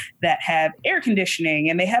facilities that have air conditioning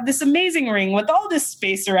and they have this amazing ring with all this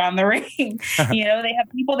space around the ring. They have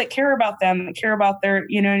people that care about them, that care about their,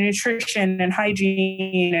 nutrition and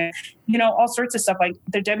hygiene and, all sorts of stuff. Like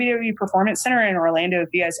the WWE Performance Center in Orlando, if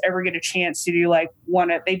you guys ever get a chance to do like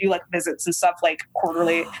they do like visits and stuff like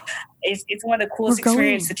quarterly. It's one of the coolest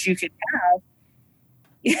experiences that you could have.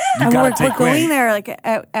 And we're going there like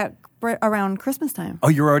at around Christmas time. Oh,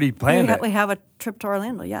 you're already planning it? We have a trip to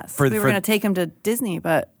Orlando, yes. We were going to take him to Disney,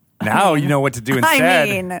 but Now you know what to do instead.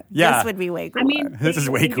 I mean, this would be way cooler. I mean, This is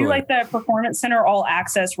way they do cooler. like the Performance Center All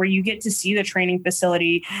Access where you get to see the training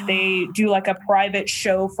facility. They do like a private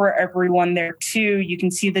show for everyone there too. You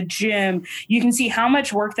can see the gym. You can see how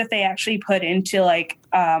much work that they actually put into like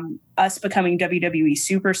us becoming WWE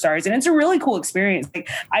superstars. And it's a really cool experience. Like,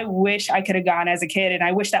 I wish I could have gone as a kid, and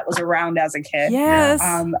I wish that was around as a kid. Yes.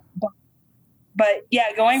 But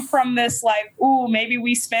yeah, going from this like, ooh, maybe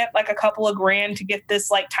we spent like a couple of grand to get this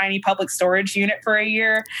like tiny public storage unit for a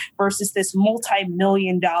year versus this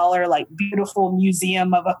multi-million-dollar like beautiful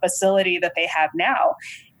museum of a facility that they have now.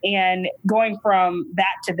 And going from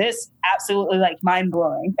that to this, absolutely like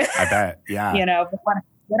mind-blowing. I bet. Yeah. You know, but what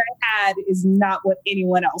I had is not what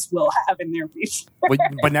anyone else will have in their future.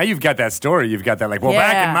 But now you've got that story. You've got that like, well,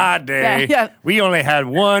 back in my day, we only had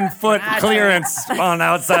 1 foot clearance on the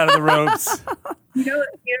outside of the ropes. You know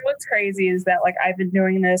what's crazy is that like I've been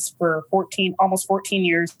doing this for almost 14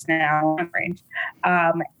 years now,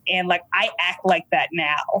 and like I act like that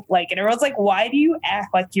now. Like, and everyone's like, "Why do you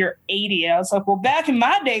act like you're 80?" And I was like, "Well, back in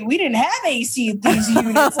my day, we didn't have AC at these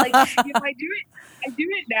units. Like, you know, I do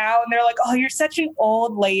it now." And they're like, "Oh, you're such an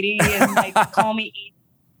old lady," and like call me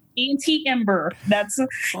Auntie Ember. That's,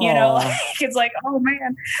 you know, like, it's like, oh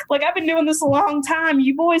man, like I've been doing this a long time.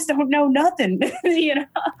 You boys don't know nothing. You know,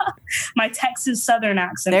 my Texas Southern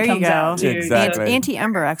accent there you comes go. out too. Exactly. Auntie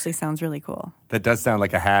Ember actually sounds really cool. That does sound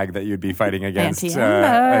like a hag that you'd be fighting against.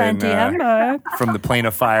 Auntie Ember. From the plane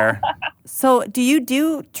of fire. So do you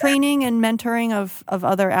do training and mentoring of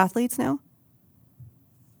other athletes now?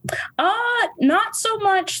 Not so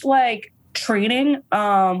much like training.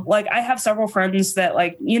 Like I have several friends that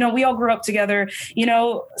like, you know, we all grew up together. You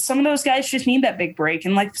know, some of those guys just need that big break.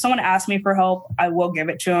 And like if someone asks me for help, I will give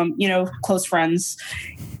it to them, you know, close friends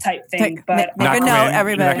type thing. But make a Quinn. note, You're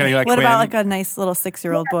everybody. not gonna like what Quinn? about like a nice little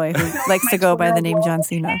 6-year-old boy who likes to go by the name John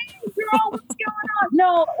Cena? Hey, girl, what's going on?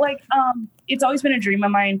 No, like, it's always been a dream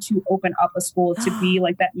of mine to open up a school, to be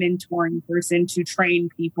like that mentoring person, to train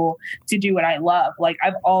people to do what I love. Like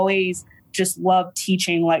I've always just love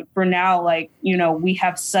teaching. Like for now, like, you know, we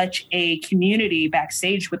have such a community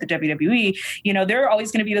backstage with the WWE. You know, there are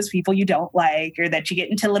always going to be those people you don't like or that you get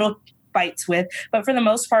into little fights with, but for the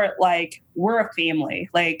most part, like we're a family,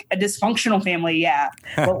 like a dysfunctional family, yeah,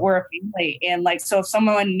 but we're a family. And like, so if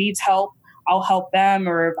someone needs help, I'll help them,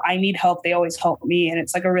 or if I need help, they always help me. And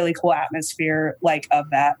it's like a really cool atmosphere like of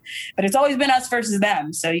that. But it's always been us versus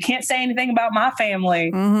them. So you can't say anything about my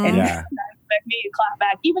family and expect me to clap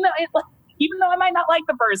back, even though I might not like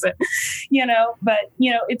the person, you know, but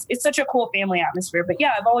you know, it's such a cool family atmosphere. But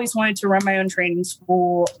yeah, I've always wanted to run my own training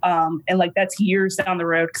school. And like, that's years down the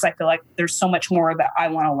road, because I feel like there's so much more that I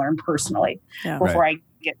want to learn personally before I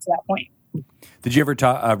get to that point. Did you ever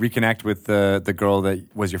reconnect with the girl that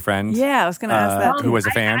was your friend? Yeah, I was going to ask that. Who was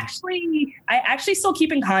a fan? I actually still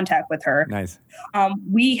keep in contact with her. Nice.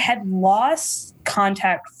 We had lost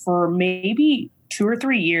contact for maybe 2 or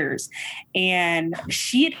 3 years, and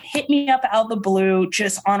she had hit me up out of the blue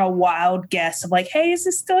just on a wild guess of like, hey, is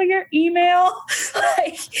this still your email?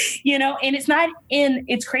 Like, you know, and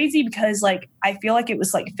it's crazy because like I feel like it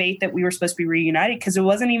was like fate that we were supposed to be reunited, because it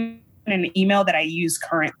wasn't even an email that I use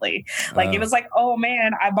currently. Like it was like, oh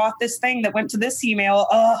man, I bought this thing that went to this email.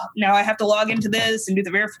 Oh, now I have to log into this and do the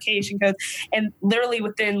verification code. And literally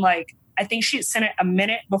within like, I think she had sent it a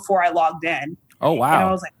minute before I logged in. Oh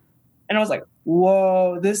wow. And I was like,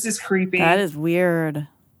 whoa, this is creepy. That is weird.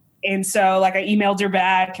 And so like I emailed her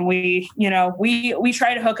back, and we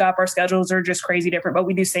try to hook up. Our schedules are just crazy different, but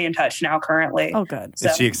we do stay in touch now currently. Oh, good.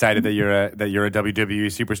 Is she excited that you're a WWE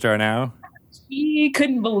superstar now? She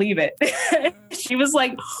couldn't believe it. She was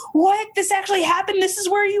like, what? This actually happened? This is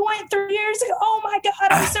where you went 3 years ago? Oh my God,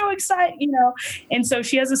 I'm so excited, you know? And so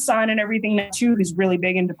she has a son and everything now too, who's really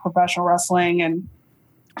big into professional wrestling and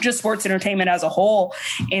just sports entertainment as a whole.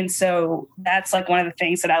 And so that's like one of the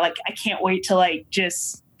things that I can't wait to like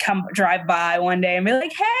just come drive by one day and be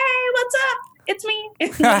like, hey, what's up? It's me.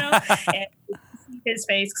 You know? And see his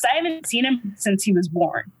face, because I haven't seen him since he was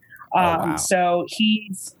born. Wow. So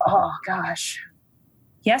he's, oh gosh,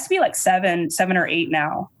 he has to be like 7 or 8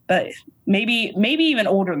 now, but maybe even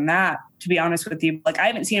older than that, to be honest with you. Like I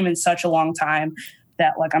haven't seen him in such a long time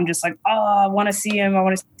that like, I'm just like, oh, I want to see him. I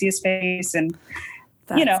want to see his face. And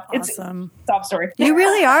That's you know, awesome. It's top story. You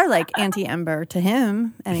really are like Auntie Ember to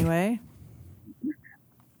him anyway.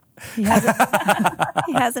 He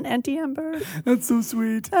has an Auntie Ember. That's so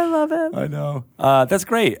sweet. I love it. I know. That's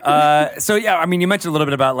great. So yeah, I mean, you mentioned a little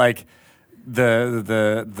bit about like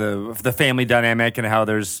the family dynamic and how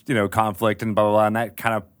there's, you know, conflict and blah blah blah, and that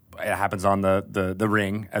kind of happens on the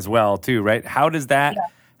ring as well too, right? How does that? Yeah.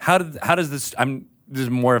 How does this? I'm this is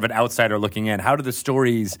more of an outsider looking in. How do the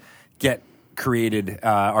stories get created?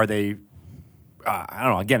 Are they? I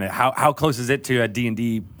don't know. Again, how close is it to a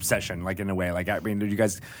D&D session? Like in a way, like I mean, do you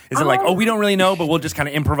guys? Is it like, oh, we don't really know, but we'll just kind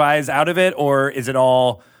of improvise out of it, or is it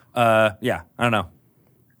all? I don't know.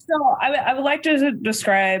 So I would like to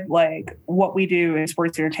describe like what we do in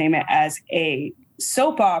sports entertainment as a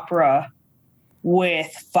soap opera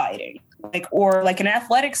with fighting. Or an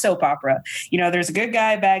athletic soap opera. There's a good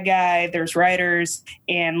guy, bad guy, there's writers,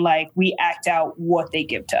 and we act out what they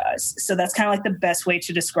give to us. So that's kind of like the best way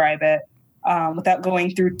to describe it without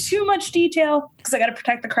going through too much detail, because I got to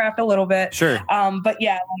protect the craft a little bit. Sure. But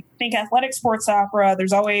yeah, think athletic sports opera.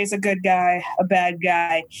 There's always a good guy, a bad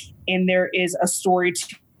guy, and there is a story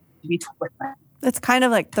to be told. It's kind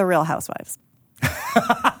of like The Real Housewives.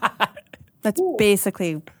 That's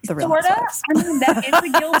basically The Real Housewives. I mean, that is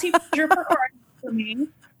a guilty pleasure for me.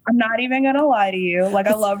 I'm not even going to lie to you. I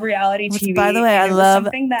love reality TV. By the way, I love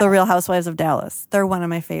The Real Housewives of Dallas. They're one of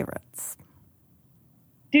my favorites.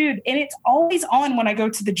 Dude, and it's always on when I go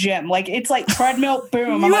to the gym. It's like treadmill,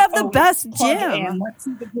 boom. You have the best gym. Let's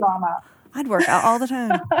see the drama. I'd work out all the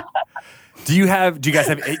time. Do you guys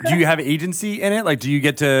have agency in it? Do you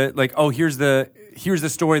get to here's the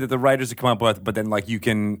story that the writers have come up with, but then you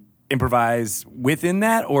can improvise within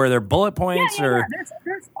that, or are there bullet points? Yeah.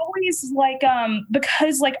 There's always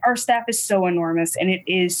because our staff is so enormous and it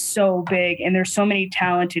is so big and there's so many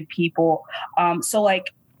talented people. So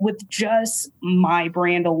with just my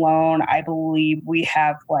brand alone, I believe we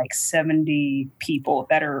have 70 people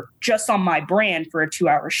that are just on my brand for a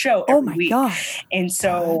 2-hour show every week. Gosh. And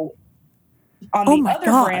so on the other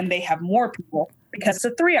brand, they have more people because it's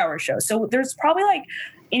a 3-hour show. So there's probably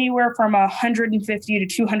anywhere from 150 to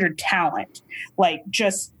 200 talent,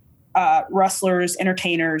 just wrestlers,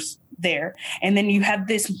 entertainers there. And then you have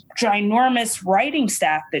this ginormous writing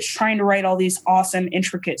staff that's trying to write all these awesome,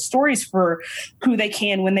 intricate stories for who they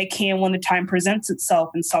can, when the time presents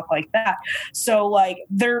itself and stuff like that. So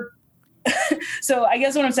so I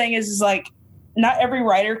guess what I'm saying is not every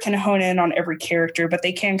writer can hone in on every character, but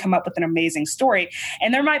they can come up with an amazing story.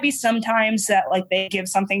 And there might be some times that they give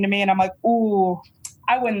something to me and I'm like, ooh,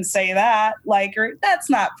 I wouldn't say that, or that's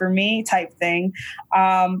not for me type thing.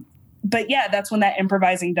 But yeah, that's when that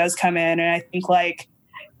improvising does come in. And I think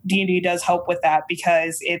D&D does help with that,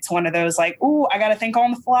 because it's one of those ooh, I got to think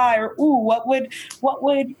on the fly, or ooh, what would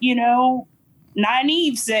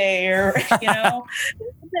Nynaeve say, or I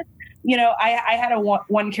had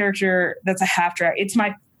one character that's a half drag. It's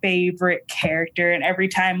my favorite character, and every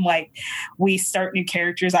time we start new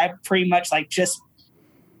characters, I pretty much just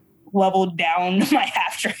leveled down my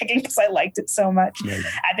half dragon because I liked it so much. Yeah.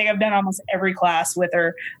 I think I've done almost every class with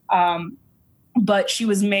her. But she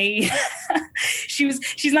was made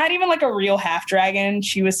she's not even a real half dragon.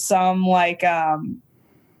 She was some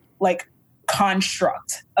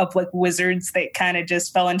construct of wizards that kind of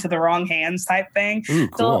just fell into the wrong hands type thing. Ooh,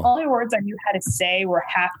 cool. So the only words I knew how to say were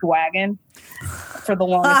half dwagon for the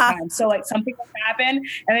longest time. So something would happen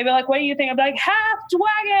and they'd be like, what do you think? I'd be like, half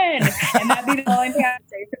dwagon. And that'd be the only thing I would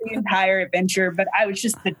say for the entire adventure. But I was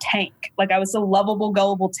just the tank. I was a lovable,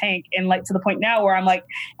 gullible tank. And to the point now where I'm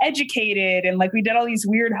educated and we did all these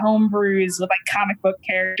weird home brews with comic book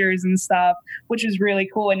characters and stuff, which is really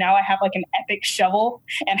cool. And now I have an epic shovel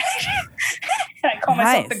and I call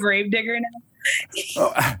myself the Gravedigger now.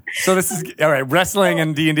 So this is all right. Wrestling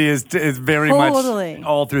and D&D is very much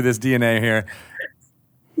all through this DNA here.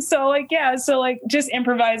 So just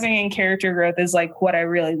improvising and character growth is what I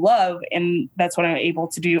really love, and that's what I'm able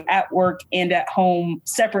to do at work and at home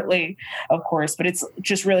separately, of course. But it's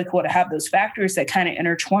just really cool to have those factors that kind of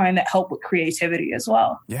intertwine that help with creativity as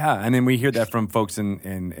well. Yeah, and then we hear that from folks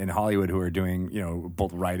in Hollywood who are doing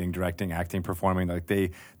both writing, directing, acting, performing. They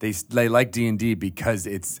like D&D because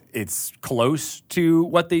it's close to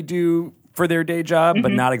what they do for their day job, but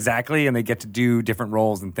not exactly, and they get to do different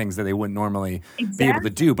roles and things that they wouldn't normally be able to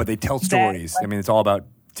do, but they tell stories. I mean, it's all about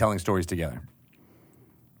telling stories together.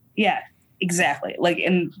 Yeah, exactly.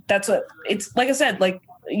 And that's what it's I said,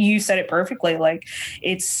 you said it perfectly.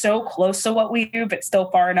 It's so close to what we do, but still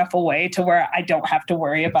far enough away to where I don't have to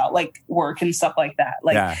worry about work and stuff like that.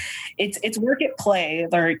 It's work at play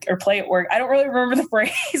or play at work. I don't really remember the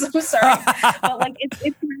phrase. I'm sorry, but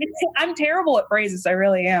I'm terrible at phrases. I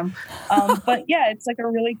really am. But yeah, it's a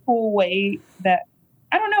really cool way that,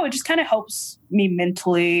 I don't know, it just kind of helps me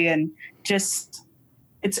mentally and just,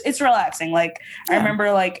 it's relaxing. I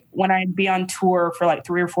remember when I'd be on tour for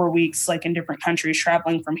 3 or 4 weeks, in different countries,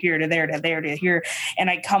 traveling from here to there to there to here. And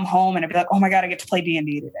I'd come home and I'd be like, oh my God, I get to play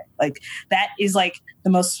D&D today. That is the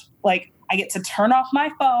most, I get to turn off my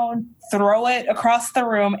phone, throw it across the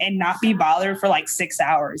room, and not be bothered for like 6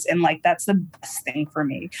 hours. And like, that's the best thing for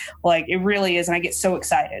me. Like, it really is. And I get so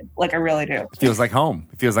excited. Like, I really do. It feels like home.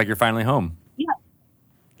 It feels like you're finally home. Yeah.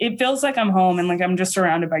 It feels like I'm home, and like I'm just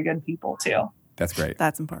surrounded by good people too. That's great.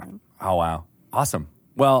 That's important. Oh, wow. Awesome.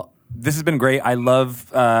 Well, this has been great. I love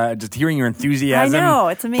just hearing your enthusiasm. I know,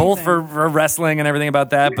 it's amazing. Both for wrestling and everything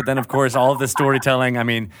about that, but then, of course, all of the storytelling. I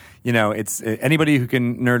mean, you know, it's anybody who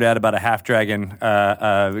can nerd out about a half-dragon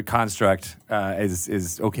construct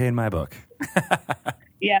is okay in my book.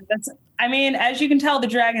 Yeah, I mean, as you can tell, the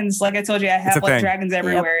dragons, like I told you, I have like dragons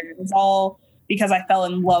everywhere. Yep. It's all because I fell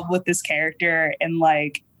in love with this character, and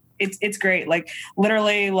like, it's great. Like,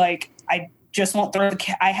 literally, like, I just won't throw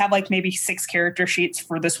I have like maybe 6 character sheets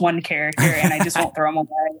for this one character, and I just won't throw them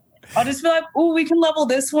away. I'll just be like, oh, we can level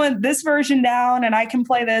this version down, and I can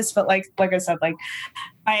play this. But like I said, like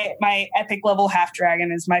my epic level half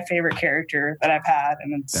dragon is my favorite character that I've had,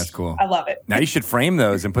 and that's cool. I love it. Now you should frame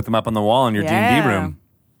those and put them up on the wall in your D&D room.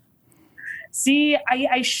 See,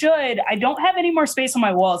 I should. I don't have any more space on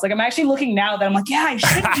my walls. Like, I'm actually looking now that I'm like, yeah, I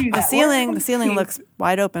should do that. The ceiling looks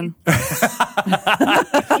wide open. If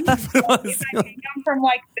I hang them from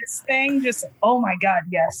like this thing, just, oh my God,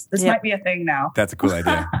 yes, this might be a thing now. That's a cool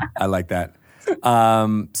idea. I like that.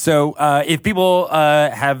 So if people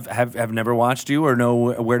have never watched you or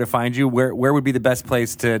know where to find you, where would be the best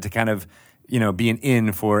place to kind of, you know, be an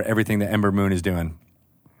in for everything that Ember Moon is doing?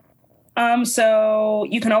 So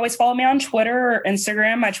you can always follow me on Twitter or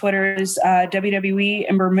Instagram. My Twitter is WWE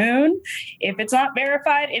Ember Moon. If it's not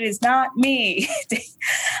verified, it is not me.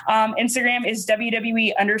 Instagram is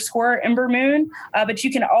WWE_Ember Moon. But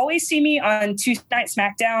you can always see me on Tuesday Night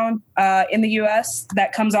SmackDown in the US.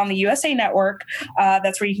 That comes on the USA Network.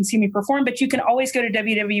 That's where you can see me perform. But you can always go to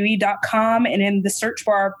WWE.com, and in the search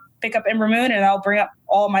bar, pick up Ember Moon, and I'll bring up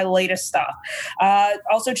all my latest stuff.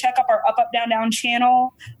 Also check up our Up Up Down Down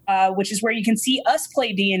channel, which is where you can see us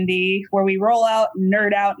play D&D, where we roll out,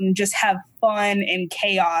 nerd out, and just have fun and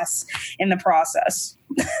chaos in the process.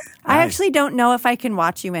 I actually don't know if I can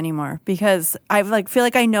watch you anymore because I like feel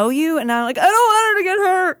like I know you, and I'm like, I don't want her to get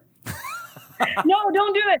hurt. No,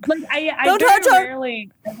 don't do it. Like I don't touch her.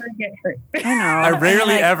 Rarely ever get hurt. I know. I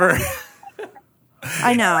rarely ever.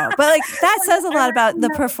 I know, but like that says a lot about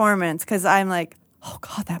the performance because I'm like, oh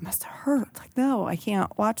God, that must have hurt. Like, no, I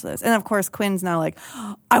can't watch this. And of course, Quinn's now like,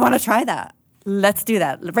 oh, I want to try that. Let's do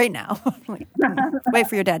that right now. Like, wait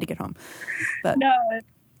for your dad to get home. But no,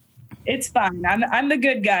 it's fine. I'm the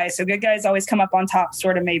good guy, so good guys always come up on top,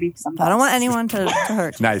 sort of maybe. Sometimes. I don't want anyone to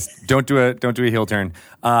hurt. Nice. Don't do a heel turn.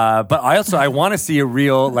 But I want to see a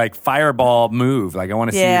real like fireball move. Like I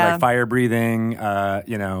want to see like fire breathing.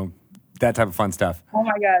 You know. That type of fun stuff. Oh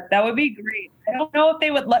my God, that would be great. I don't know if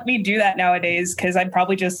they would let me do that nowadays because I'd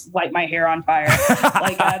probably just light my hair on fire.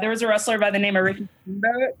 Like there was a wrestler by the name of Ricky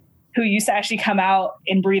Steamboat who used to actually come out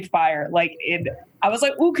and breathe fire. Like I was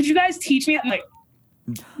like, "Ooh, could you guys teach me?" I'm like,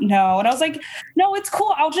 "No," and I was like, "No, it's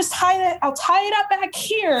cool. I'll just tie it. I'll tie it up back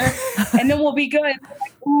here, and then we'll be good."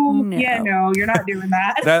 Like, ooh, no. Yeah, no, you're not doing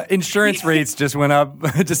that. The insurance rates just went up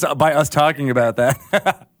just by us talking about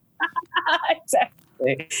that. Exactly.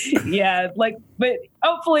 Yeah, like, but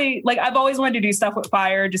hopefully, like, I've always wanted to do stuff with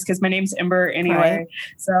fire just because my name's Ember anyway. Right.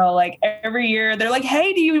 So, like, every year they're like,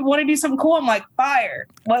 hey, do you want to do something cool? I'm like, fire.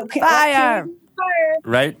 What, fire. Fire.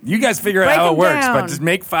 Right? You guys figure out how it works, but just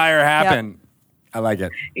make fire happen. Yep. I like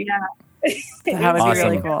it. Yeah. That would be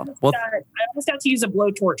really cool. I almost got to use a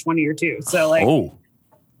blowtorch one year, too. So, like,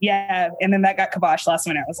 yeah, and then that got kiboshed last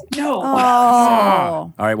minute. I was like, no. Oh.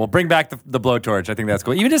 All right, well, bring back the blowtorch. I think that's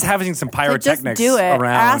cool. Even just having some pyrotechnics just do it.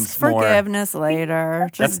 Around. Ask forgiveness later.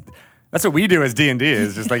 That's what we do as D&D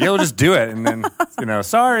is just like, we'll just do it. And then,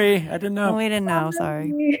 sorry, I didn't know. We didn't know,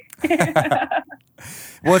 sorry.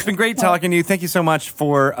 Well, it's been great talking to you. Thank you so much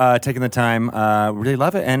for taking the time. Really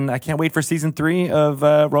love it. And I can't wait for season 3 of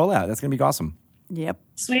Rollout. That's going to be awesome. Yep.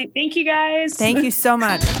 Sweet. Thank you, guys. Thank you so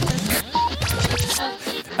much.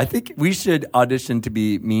 I think we should audition to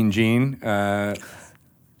be Mean Gene,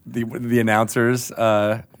 the announcers.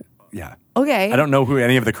 Yeah. Okay. I don't know who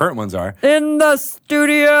any of the current ones are. In the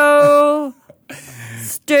studio,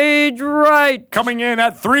 stage right. Coming in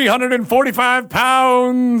at 345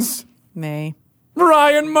 pounds. Me.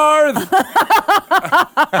 Ryan Marth.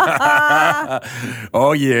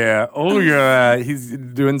 Oh, yeah. Oh, yeah. He's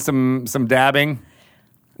doing some dabbing.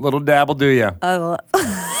 Little dab will do you.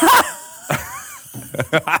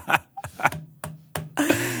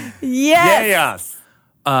 Yes.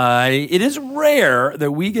 It is rare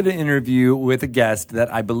that we get an interview with a guest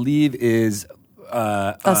that I believe is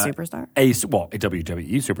a superstar. A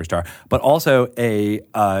WWE superstar, but also a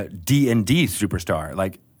D&D superstar.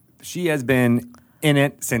 Like, she has been in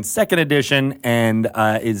it since second edition and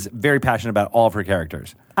is very passionate about all of her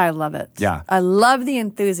characters. I love it. Yeah. I love the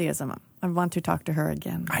enthusiasm. I want to talk to her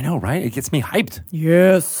again. I know, right? It gets me hyped.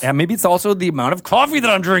 Yes. Yeah, maybe it's also the amount of coffee that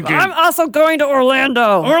I'm drinking. I'm also going to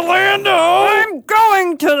Orlando. I'm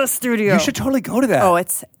going to the studio. You should totally go to that. Oh,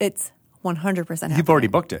 it's 100% happening. You've already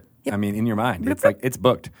booked it. Yep. I mean, in your mind, it's like it's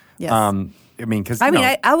booked. Yes. I mean, because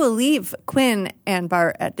I will leave Quinn and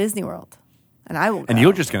Bart at Disney World, and I will. and go.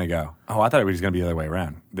 you're just gonna go. Oh, I thought it was gonna be the other way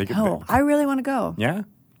around. No, I really want to go. Yeah.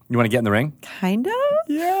 You want to get in the ring? Kind of.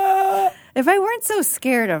 Yeah. If I weren't so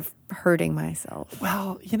scared of hurting myself.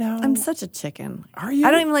 Well, I'm such a chicken. Are you?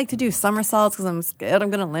 I don't even like to do somersaults because I'm scared I'm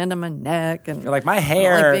going to land on my neck. And You're like, my I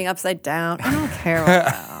hair. don't like being upside down. I don't care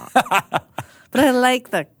about that. But I like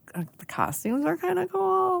the costumes are kind of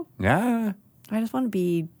cool. Yeah. I just want to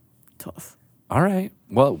be tough. All right.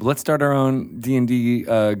 Well, let's start our own D&D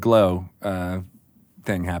glow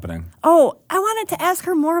thing happening. Oh, I wanted to ask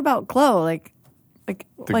her more about Glow, like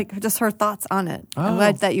just her thoughts on it. I'm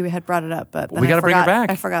glad that you had brought it up, but then We gotta bring her back.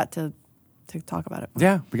 I forgot to talk about it.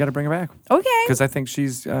 Yeah, we got to bring her back. Okay. Because I think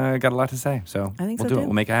she's got a lot to say. So I think we'll so, do it. too.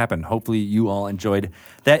 We'll make it happen. Hopefully you all enjoyed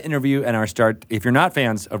that interview and our start. If you're not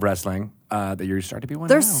fans of wrestling, that you're starting to be one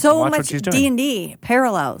There's now. so Watch much what she's doing. D&D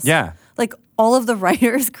parallels. Yeah. Like all of the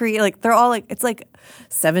writers create, like they're all like, it's like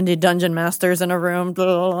 70 dungeon masters in a room,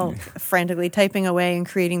 frantically typing away and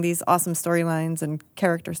creating these awesome storylines and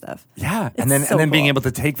character stuff. Yeah, It's and then so being cool. able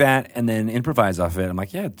to take that and then improvise off it. I'm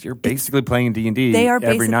like, yeah, you're basically playing D&D They are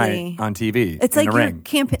every night basically- on TV. It's in like a your ring.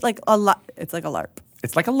 campaign, like a lot. It's like a LARP.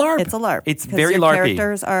 It's like a LARP. It's a LARP. It's 'cause very your LARPy.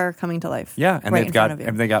 Characters are coming to life. Yeah, and right they've in got front of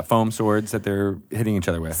you. they got foam swords that they're hitting each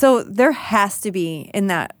other with. So there has to be in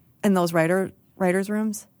those writers'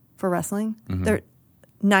 rooms for wrestling. There,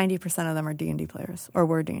 90% of them are D&D players or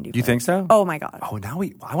were D&D players. You think so? Oh my god. Oh, now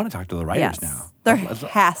I want to talk to the writers Yes. now. There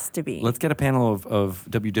has to be. Let's get a panel of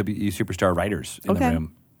WWE superstar writers in the Okay.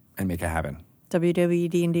 room and make it happen. WWE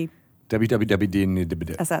D&D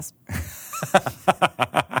WWD. SS.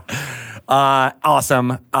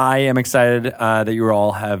 Awesome. I am excited that you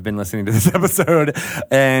all have been listening to this episode.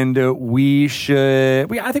 And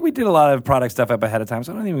I think we did a lot of product stuff up ahead of time,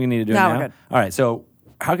 so I don't think we need to do it No, now. we're good. All right. So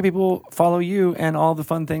how can people follow you and all the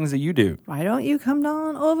fun things that you do? Why don't you come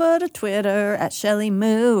down over to Twitter at Shelly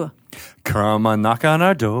Moo? Come on, knock on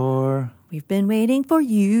our door. We've been waiting for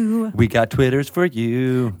you. We got Twitters for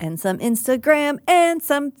you. And some Instagram and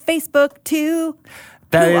some Facebook too.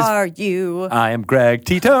 Who are you? I am Greg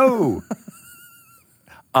Tito. Is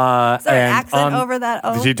there an and accent over that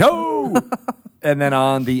O? Tito. And then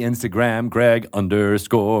on the Instagram, Greg_Tito.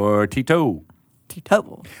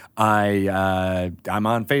 Tito. I'm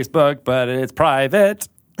on Facebook, but it's private.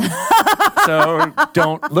 So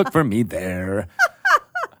don't look for me there.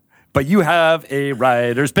 But you have a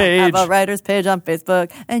writer's I page. have a writer's page on Facebook,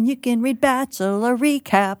 and you can read Bachelor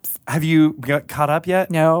recaps. Have you got caught up yet?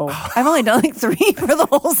 No, I've only done like 3 for the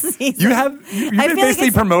whole season. You've I been feel like basically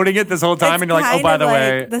it's- promoting it this whole time, It's and you're like, oh, kind by of the like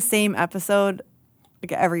way. the same episode,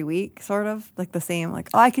 like every week, sort of like the same. Like,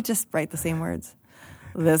 oh, I could just write the same words.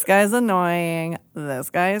 This guy's annoying. This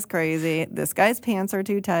guy is crazy. This guy's pants are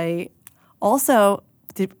too tight. Also,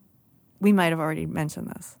 we might have already mentioned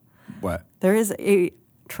this. What? There is a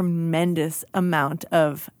tremendous amount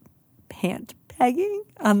of pant pegging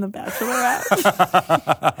on The Bachelorette.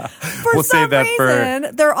 For We'll some save that for-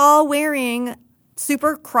 reason, they're all wearing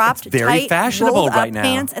super cropped, It's very tight, fashionable rolled up right now.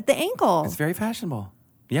 pants at the ankle. It's very fashionable.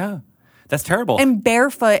 Yeah. That's terrible. And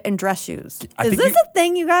barefoot and dress shoes. I Is think this a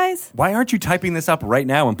thing, you guys? Why aren't you typing this up right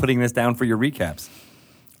now and putting this down for your recaps?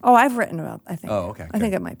 Oh, I've written about. I think. Oh, okay, I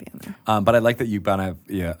think good. it might be in there. But I like that you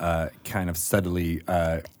kind of subtly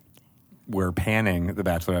were panning The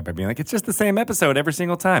Bachelorette by being like, it's just the same episode every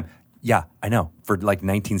single time. Yeah, I know. For like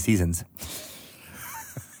 19 seasons.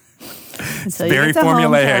 Until very you get to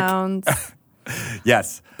formulaic. hometowns.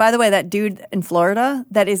 Yes. By the way, that dude in Florida,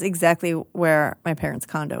 that is exactly where my parents'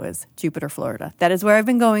 condo is, Jupiter, Florida. That is where I've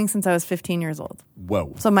been going since I was 15 years old.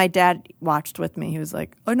 Whoa. So my dad watched with me. He was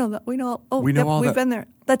like, "I know that. We know. Oh, We know all we've that." been there.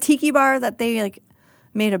 The tiki bar that they like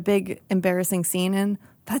made a big embarrassing scene in.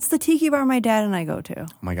 That's the tiki bar my dad and I go to. Oh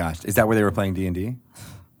my gosh. Is that where they were playing D&D?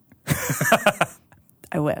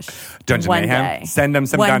 I wish. Dungeon One Mayhem? day. Send them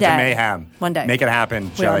some One Dungeon day. Mayhem. One day. Make it happen, We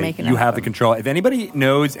are Shelly. making it You have happen. the control. If anybody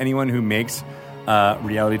knows anyone who makes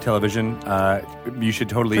reality television, you should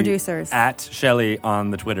totally Producers. at Shelly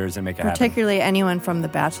on the Twitters and make it happen. Particularly anyone from the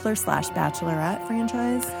Bachelor/Bachelorette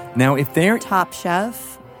franchise, Now, if they're Top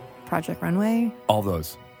Chef, Project Runway. all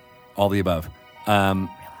those, all the above,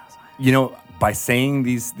 you know, by saying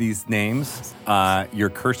these names,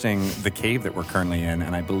 you're cursing the cave that we're currently in,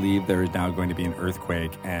 and I believe there is now going to be an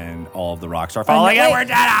earthquake, and all of the rocks are falling, and we're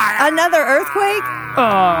dead. Another earthquake?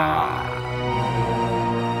 Oh.